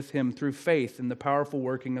raised with Him through faith in the powerful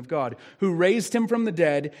working of God, who raised Him from the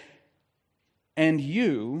dead. And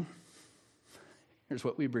you, here's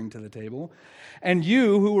what we bring to the table, and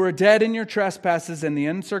you who were dead in your trespasses and the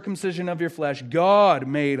uncircumcision of your flesh, God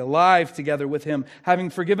made alive together with Him, having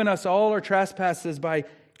forgiven us all our trespasses by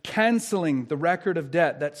canceling the record of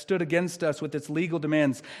debt that stood against us with its legal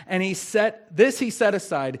demands. And He set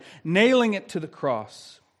aside, nailing it to the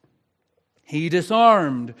cross. He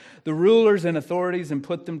disarmed the rulers and authorities and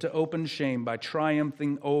put them to open shame by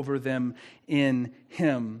triumphing over them in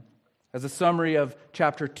Him. As a summary of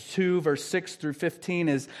chapter 2, verse 6 through 15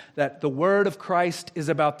 is that the word of Christ is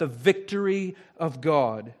about the victory of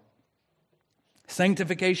God.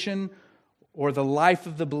 Sanctification, or the life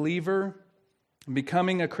of the believer,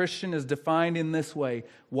 becoming a Christian, is defined in this way: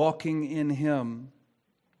 walking in Him.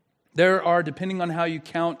 There are, depending on how you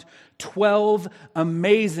count, 12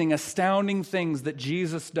 amazing, astounding things that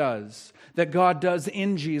Jesus does, that God does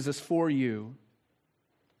in Jesus for you.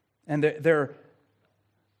 And they're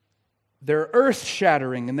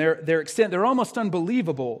earth-shattering, and they're almost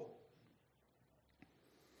unbelievable.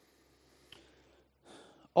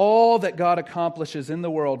 All that God accomplishes in the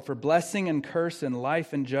world for blessing and curse and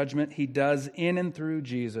life and judgment, He does in and through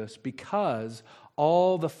Jesus, because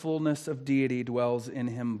all the fullness of deity dwells in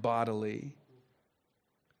Him bodily.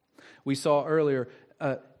 We saw earlier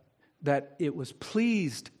that it was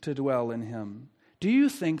pleased to dwell in Him. Do you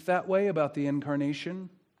think that way about the incarnation?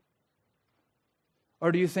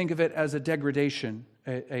 Or do you think of it as a degradation,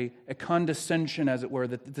 a condescension, as it were,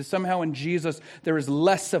 that somehow in Jesus there is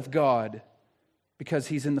less of God because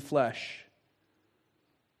He's in the flesh?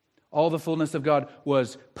 All the fullness of God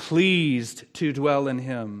was pleased to dwell in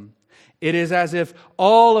Him. It is as if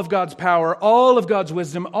all of God's power, all of God's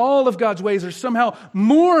wisdom, all of God's ways are somehow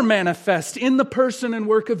more manifest in the person and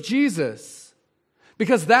work of Jesus.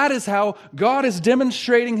 Because that is how God is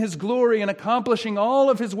demonstrating His glory and accomplishing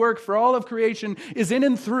all of His work for all of creation, is in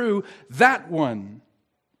and through that one.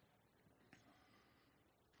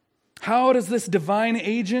 How does this divine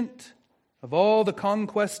agent of all the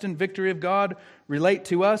conquest and victory of God relate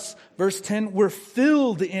to us? Verse 10, we're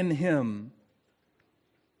filled in Him.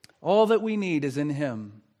 All that we need is in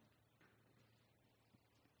Him.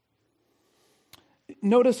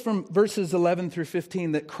 Notice from verses 11 through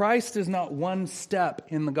 15 that Christ is not one step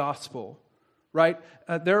in the gospel, right?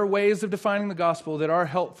 There are ways of defining the gospel that are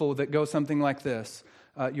helpful that go something like this.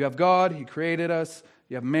 You have God, He created us.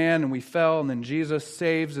 You have man, and we fell, and then Jesus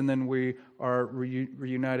saves, and then we are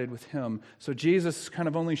reunited with Him. So Jesus kind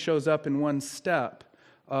of only shows up in one step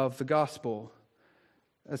of the gospel.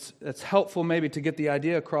 It's helpful maybe to get the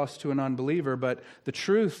idea across to an unbeliever, but the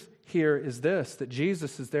truth here is this, that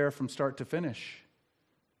Jesus is there from start to finish.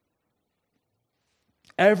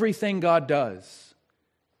 Everything God does,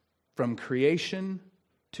 from creation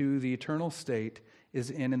to the eternal state,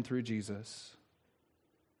 is in and through Jesus.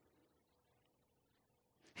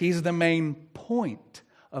 He's the main point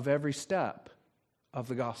of every step of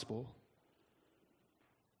the gospel.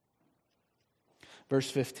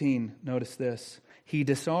 Verse 15, notice this. He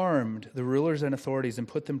disarmed the rulers and authorities and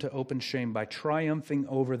put them to open shame by triumphing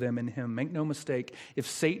over them in Him. Make no mistake, if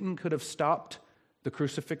Satan could have stopped the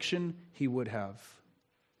crucifixion, he would have.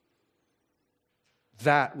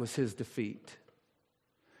 That was his defeat.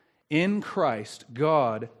 In Christ,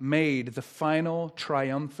 God made the final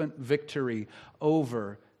triumphant victory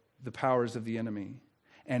over the powers of the enemy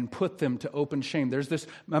and put them to open shame. There's this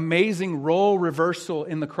amazing role reversal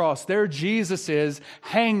in the cross. There Jesus is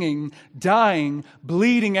hanging, dying,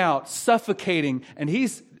 bleeding out, suffocating, and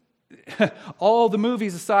He's, all the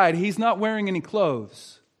movies aside, He's not wearing any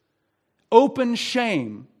clothes. Open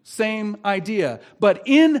shame, same idea. But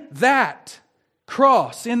in that,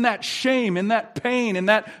 cross, in that shame, in that pain, in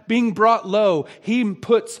that being brought low, He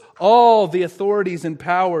puts all the authorities and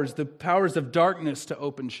powers, the powers of darkness, to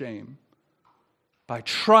open shame by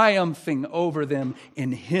triumphing over them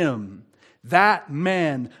in Him. That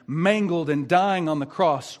man, mangled and dying on the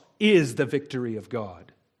cross, is the victory of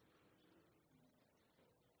God.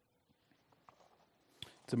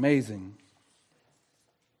 It's amazing.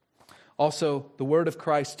 Also, the word of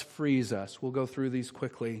Christ frees us. We'll go through these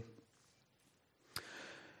quickly.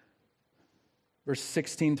 Verse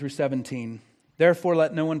 16 through 17. Therefore,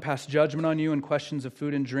 let no one pass judgment on you in questions of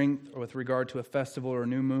food and drink, or with regard to a festival or a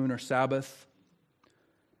new moon or Sabbath.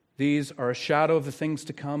 These are a shadow of the things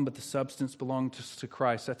to come, but the substance belongs to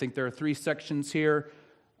Christ. I think there are 3 sections here.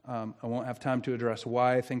 I won't have time to address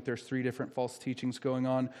why. I think there's 3 different false teachings going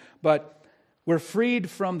on. But we're freed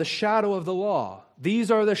from the shadow of the law.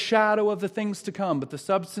 These are the shadow of the things to come, but the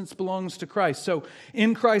substance belongs to Christ. So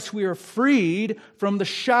in Christ we are freed from the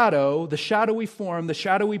shadowy form, the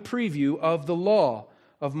shadowy preview of the law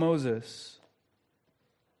of Moses.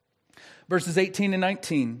 Verses 18 and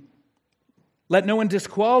 19. Let no one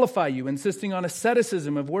disqualify you, insisting on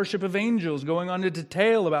asceticism of worship of angels, going on to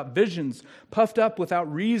detail about visions, puffed up without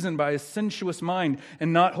reason by a sensuous mind,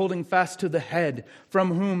 and not holding fast to the head,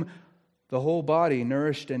 from whom the whole body,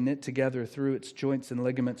 nourished and knit together through its joints and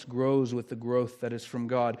ligaments, grows with the growth that is from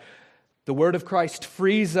God. The word of Christ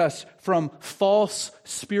frees us from false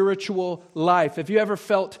spiritual life. If you ever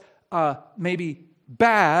felt maybe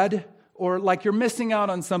bad or like you're missing out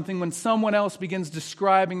on something when someone else begins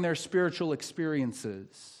describing their spiritual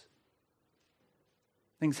experiences,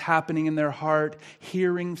 things happening in their heart,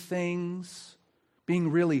 hearing things,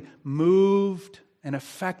 being really moved and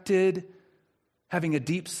affected, having a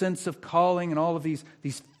deep sense of calling and all of these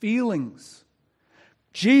feelings.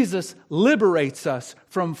 Jesus liberates us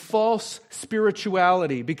from false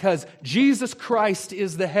spirituality because Jesus Christ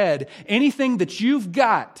is the head. Anything that you've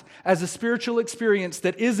got as a spiritual experience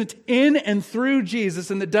that isn't in and through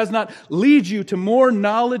Jesus and that does not lead you to more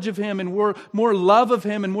knowledge of Him and more love of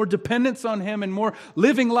Him and more dependence on Him and more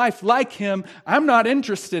living life like Him, I'm not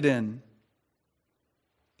interested in,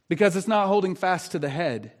 because it's not holding fast to the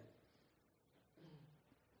head.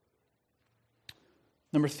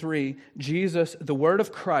 Number 3, Jesus, the word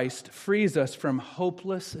of Christ, frees us from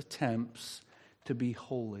hopeless attempts to be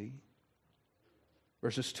holy.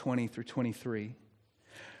 Verses 20 through 23.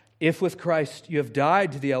 If with Christ you have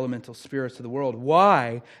died to the elemental spirits of the world,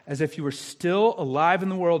 why, as if you were still alive in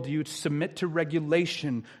the world, do you submit to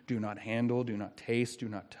regulation? Do not handle, do not taste, do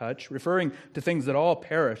not touch, referring to things that all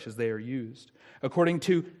perish as they are used, according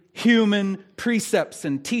to human precepts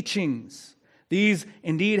and teachings. These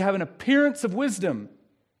indeed have an appearance of wisdom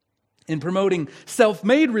in promoting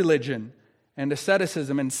self-made religion and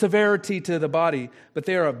asceticism and severity to the body, but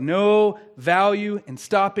they are of no value in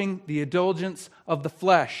stopping the indulgence of the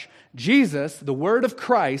flesh. Jesus, the word of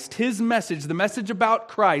Christ, His message, the message about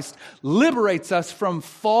Christ, liberates us from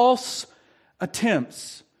false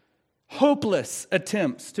attempts, hopeless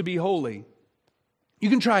attempts to be holy. You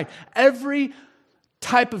can try every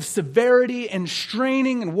type of severity and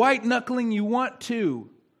straining and white-knuckling you want to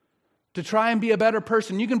try and be a better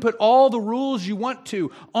person. You can put all the rules you want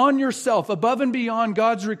to on yourself above and beyond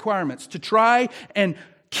God's requirements to try and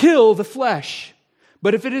kill the flesh.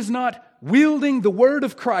 But if it is not wielding the word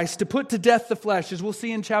of Christ to put to death the flesh, as we'll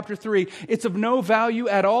see in chapter 3, it's of no value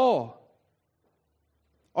at all.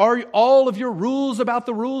 Are all of your rules about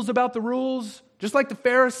the rules, just like the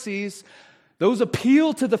Pharisees, those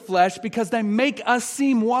appeal to the flesh because they make us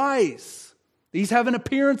seem wise. These have an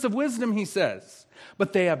appearance of wisdom, he says.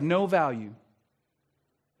 But they have no value.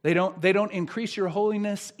 They don't increase your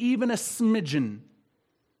holiness even a smidgen.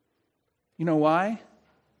 You know why?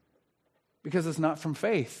 Because it's not from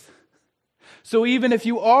faith. So even if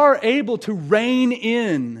you are able to rein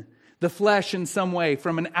in the flesh in some way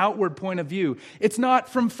from an outward point of view, it's not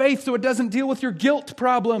from faith, so it doesn't deal with your guilt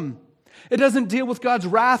problem. It doesn't deal with God's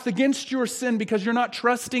wrath against your sin because you're not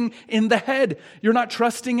trusting in the head. You're not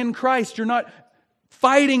trusting in Christ. You're not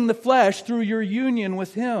fighting the flesh through your union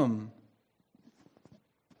with Him.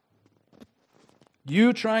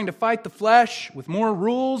 You trying to fight the flesh with more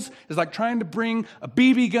rules is like trying to bring a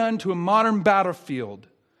BB gun to a modern battlefield,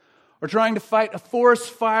 or trying to fight a forest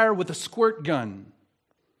fire with a squirt gun.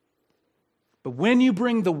 But when you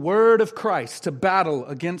bring the word of Christ to battle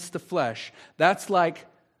against the flesh, that's like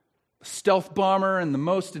a stealth bomber and the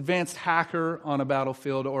most advanced hacker on a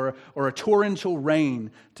battlefield, or a torrential rain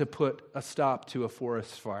to put a stop to a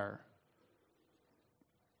forest fire.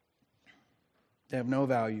 They have no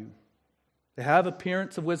value. They have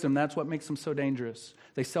appearance of wisdom. That's what makes them so dangerous.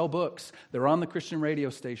 They sell books. They're on the Christian radio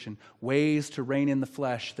station. Ways to rein in the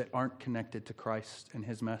flesh that aren't connected to Christ and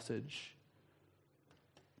His message.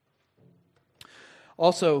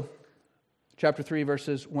 Also, chapter 3,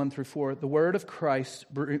 verses 1 through 4, the word of Christ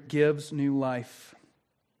gives new life.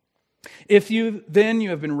 If you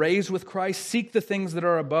have been raised with Christ, seek the things that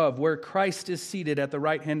are above, where Christ is seated at the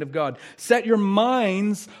right hand of God. Set your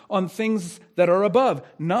minds on things that are above,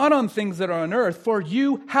 not on things that are on earth, for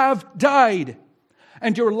you have died,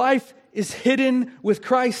 and your life is hidden with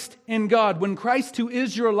Christ in God. When Christ, who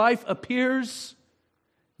is your life, appears,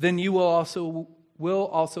 then you will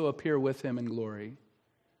also appear with Him in glory.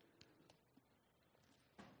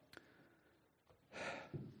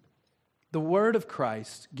 The word of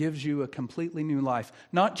Christ gives you a completely new life.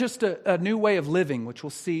 Not just a new way of living, which we'll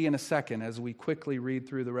see in a second as we quickly read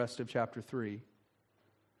through the rest of chapter 3.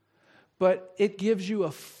 But it gives you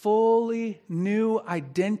a fully new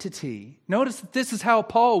identity. Notice that this is how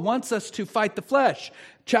Paul wants us to fight the flesh.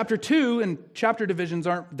 Chapter 2, and chapter divisions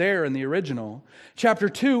aren't there in the original. Chapter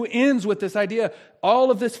 2 ends with this idea,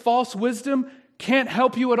 all of this false wisdom can't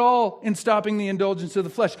help you at all in stopping the indulgence of the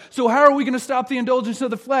flesh. So how are we going to stop the indulgence of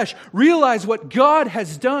the flesh? Realize what God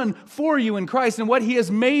has done for you in Christ and what He has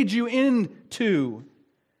made you into.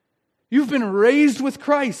 You've been raised with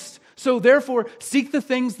Christ. So therefore, seek the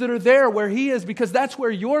things that are there where He is, because that's where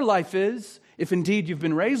your life is. If indeed you've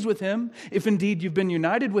been raised with Him, if indeed you've been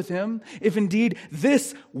united with Him, if indeed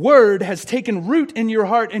this word has taken root in your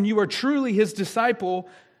heart and you are truly His disciple,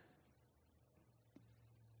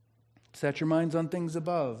 set your minds on things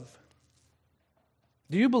above.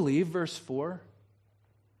 Do you believe verse 4?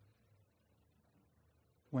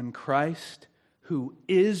 When Christ, who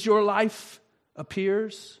is your life,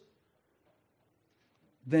 appears,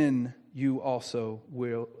 then you also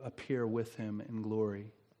will appear with Him in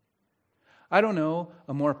glory. I don't know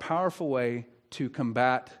a more powerful way to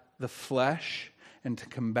combat the flesh and to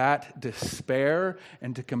combat despair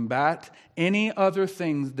and to combat any other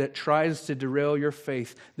things that tries to derail your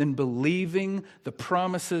faith than believing the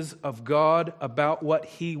promises of God about what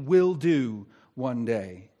He will do one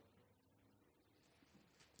day.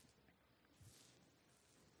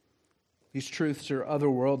 These truths are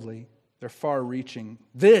otherworldly. They're far-reaching.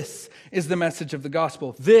 This is the message of the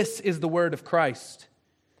gospel. This is the word of Christ.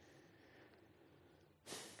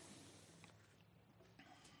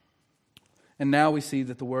 And now we see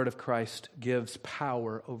that the word of Christ gives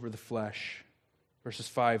power over the flesh. Verses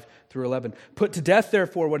 5 through 11. Put to death,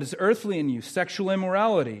 therefore, what is earthly in you, sexual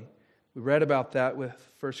immorality. We read about that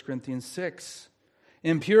with 1 Corinthians 6.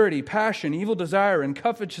 Impurity, passion, evil desire, and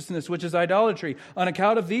covetousness, which is idolatry. On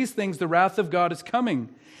account of these things, the wrath of God is coming.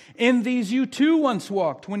 In these you too once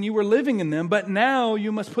walked when you were living in them, but now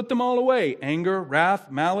you must put them all away. Anger,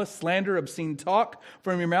 wrath, malice, slander, obscene talk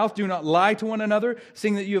from your mouth. Do not lie to one another,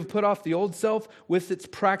 seeing that you have put off the old self with its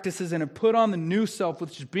practices and have put on the new self,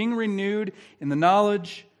 which is being renewed in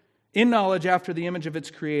knowledge after the image of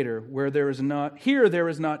its creator, where there is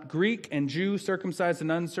not Greek and Jew, circumcised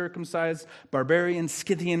and uncircumcised, barbarian,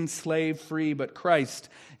 Scythian, slave, free, but Christ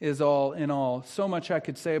is all in all. So much I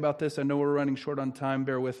could say about this. I know we're running short on time.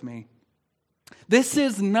 Bear with me. This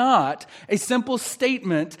is not a simple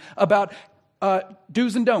statement about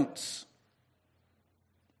do's and don'ts.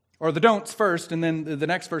 Or the don'ts first, and then the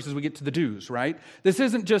next verses we get to the do's, right? This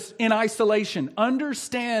isn't just in isolation.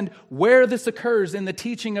 Understand where this occurs in the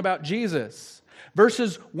teaching about Jesus.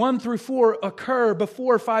 Verses 1 through 4 occur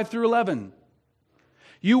before 5 through 11.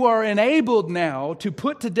 You are enabled now to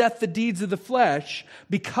put to death the deeds of the flesh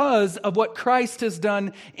because of what Christ has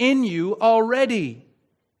done in you already.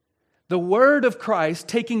 The word of Christ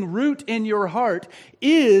taking root in your heart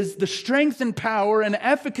is the strength and power and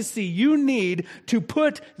efficacy you need to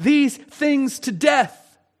put these things to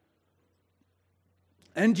death.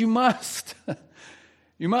 And you must.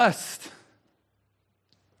 You must.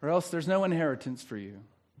 Or else there's no inheritance for you.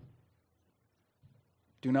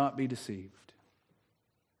 Do not be deceived.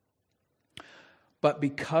 But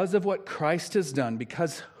because of what Christ has done,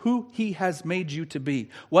 because who He has made you to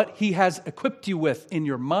be, what He has equipped you with in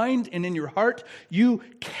your mind and in your heart, you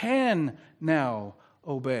can now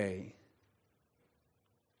obey.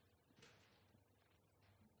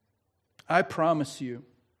 I promise you,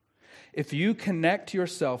 if you connect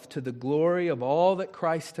yourself to the glory of all that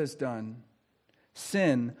Christ has done,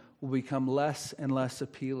 sin will become less and less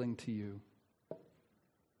appealing to you.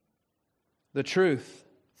 The truth,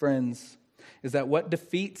 friends, is that what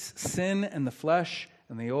defeats sin and the flesh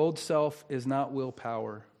and the old self is not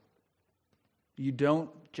willpower. You don't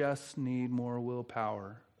just need more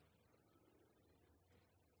willpower.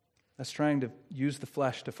 That's trying to use the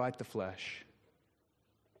flesh to fight the flesh.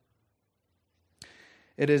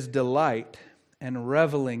 It is delight and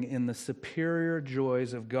reveling in the superior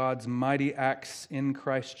joys of God's mighty acts in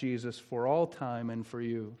Christ Jesus for all time and for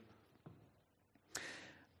you.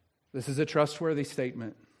 This is a trustworthy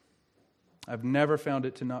statement. I've never found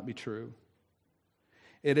it to not be true.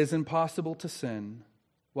 It is impossible to sin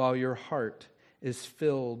while your heart is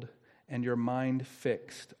filled and your mind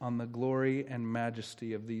fixed on the glory and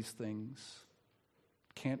majesty of these things.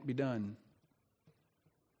 Can't be done.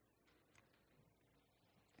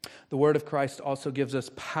 The word of Christ also gives us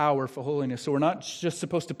power for holiness. So we're not just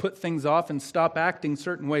supposed to put things off and stop acting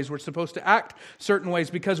certain ways. We're supposed to act certain ways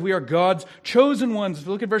because we are God's chosen ones.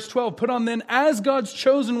 Look at verse 12. Put on then as God's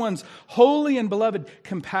chosen ones, holy and beloved,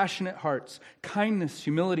 compassionate hearts, kindness,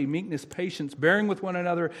 humility, meekness, patience, bearing with one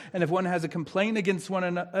another, and if one has a complaint against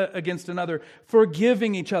another,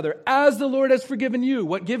 forgiving each other as the Lord has forgiven you.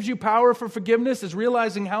 What gives you power for forgiveness is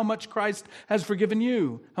realizing how much Christ has forgiven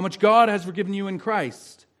you, how much God has forgiven you in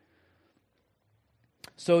Christ.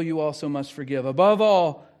 So you also must forgive. Above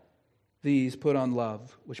all these, put on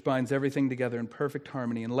love, which binds everything together in perfect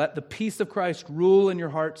harmony. And let the peace of Christ rule in your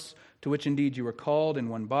hearts, to which indeed you were called in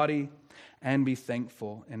one body, and be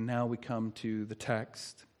thankful. And now we come to the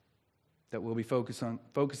text that we'll be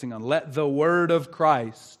focusing on. Let the word of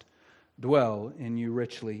Christ dwell in you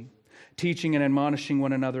richly, teaching and admonishing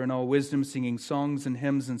one another in all wisdom, singing songs and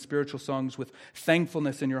hymns and spiritual songs with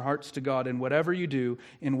thankfulness in your hearts to God. And whatever you do,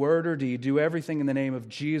 in word or deed, do everything in the name of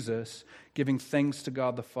Jesus, giving thanks to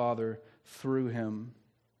God the Father through Him.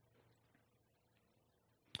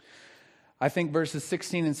 I think verses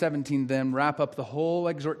 16 and 17 then wrap up the whole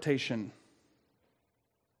exhortation.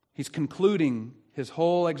 He's concluding his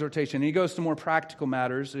whole exhortation. And he goes to more practical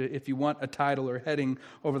matters if you want a title or heading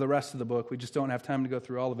over the rest of the book. We just don't have time to go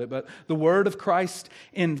through all of it. But the word of Christ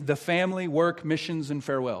in the family, work, missions, and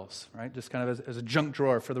farewells, right? Just kind of as a junk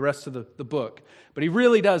drawer for the rest of the book. But he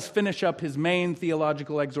really does finish up his main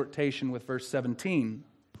theological exhortation with verse 17.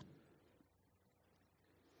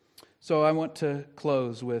 So I want to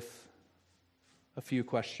close with a few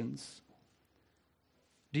questions.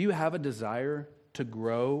 Do you have a desire to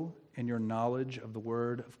grow in your knowledge of the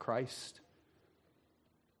word of Christ?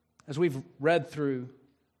 As we've read through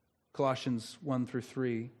Colossians 1 through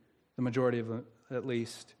 3, the majority of them at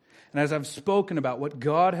least, and as I've spoken about what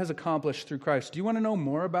God has accomplished through Christ, do you want to know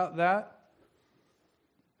more about that?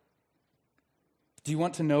 Do you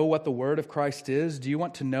want to know what the word of Christ is? Do you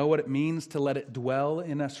want to know what it means to let it dwell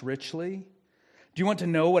in us richly? Do you want to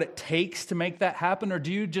know what it takes to make that happen, or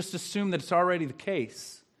do you just assume that it's already the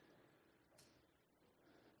case?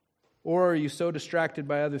 Or are you so distracted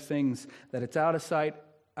by other things that it's out of sight,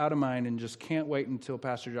 out of mind, and just can't wait until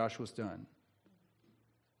Pastor Joshua's done?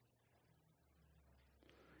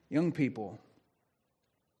 Young people,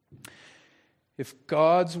 if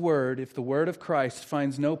God's word, if the word of Christ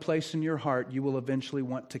finds no place in your heart, you will eventually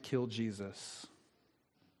want to kill Jesus.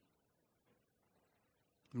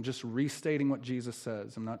 I'm just restating what Jesus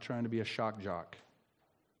says. I'm not trying to be a shock jock.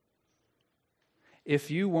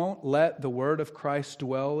 If you won't let the word of Christ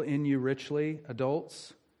dwell in you richly,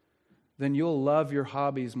 adults, then you'll love your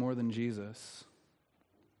hobbies more than Jesus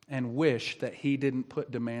and wish that He didn't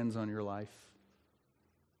put demands on your life.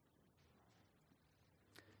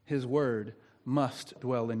 His word must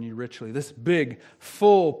dwell in you richly. This big,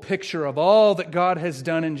 full picture of all that God has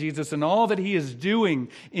done in Jesus and all that He is doing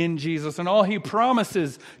in Jesus and all He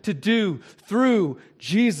promises to do through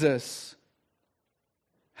Jesus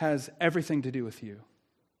has everything to do with you.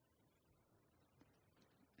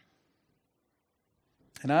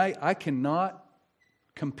 And I cannot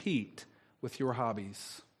compete with your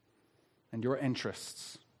hobbies and your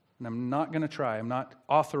interests. And I'm not going to try. I'm not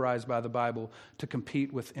authorized by the Bible to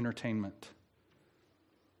compete with entertainment.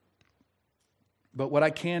 But what I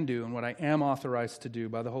can do and what I am authorized to do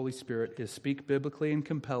by the Holy Spirit is speak biblically and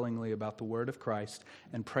compellingly about the word of Christ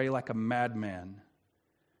and pray like a madman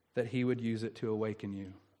that He would use it to awaken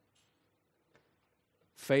you.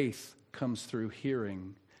 Faith comes through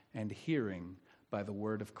hearing, and hearing by the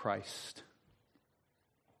word of Christ.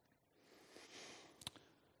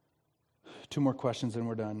 2 more questions and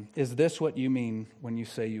we're done. Is this what you mean when you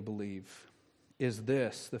say you believe? Is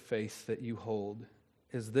this the faith that you hold?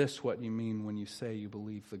 Is this what you mean when you say you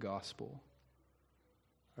believe the gospel?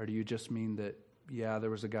 Or do you just mean that, yeah,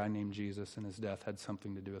 there was a guy named Jesus and his death had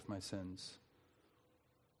something to do with my sins?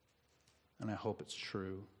 And I hope it's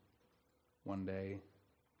true one day.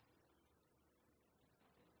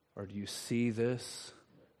 Or do you see this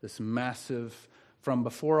massive from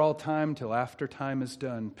before all time till after time is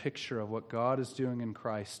done, picture of what God is doing in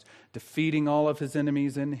Christ, defeating all of his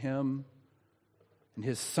enemies in him, and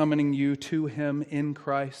his summoning you to him in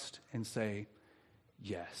Christ, and say,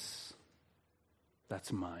 yes,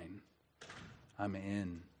 that's mine. I'm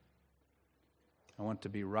in. I want to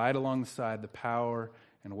be right alongside the power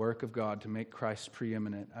and work of God to make Christ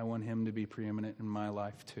preeminent. I want him to be preeminent in my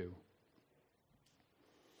life too.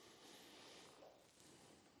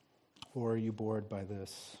 Or are you bored by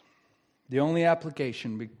this? The only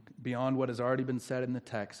application beyond what has already been said in the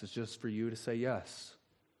text is just for you to say yes.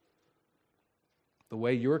 The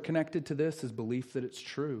way you're connected to this is belief that it's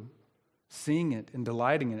true, seeing it and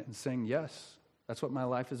delighting in it and saying, yes, that's what my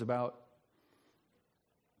life is about.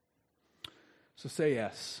 So say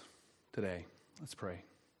yes today. Let's pray.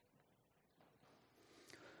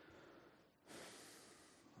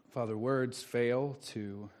 Father, words fail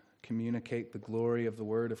to communicate the glory of the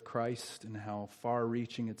word of Christ and how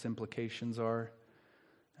far-reaching its implications are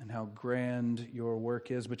and how grand your work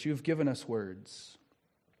is. But you've given us words.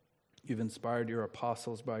 You've inspired your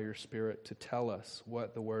apostles by your Spirit to tell us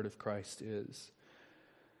what the word of Christ is.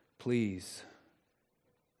 Please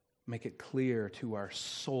make it clear to our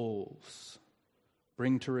souls.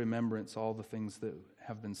 Bring to remembrance all the things that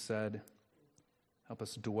have been said. Help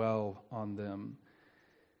us dwell on them.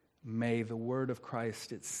 May the word of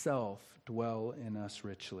Christ itself dwell in us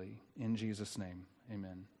richly. In Jesus' name,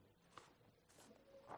 amen.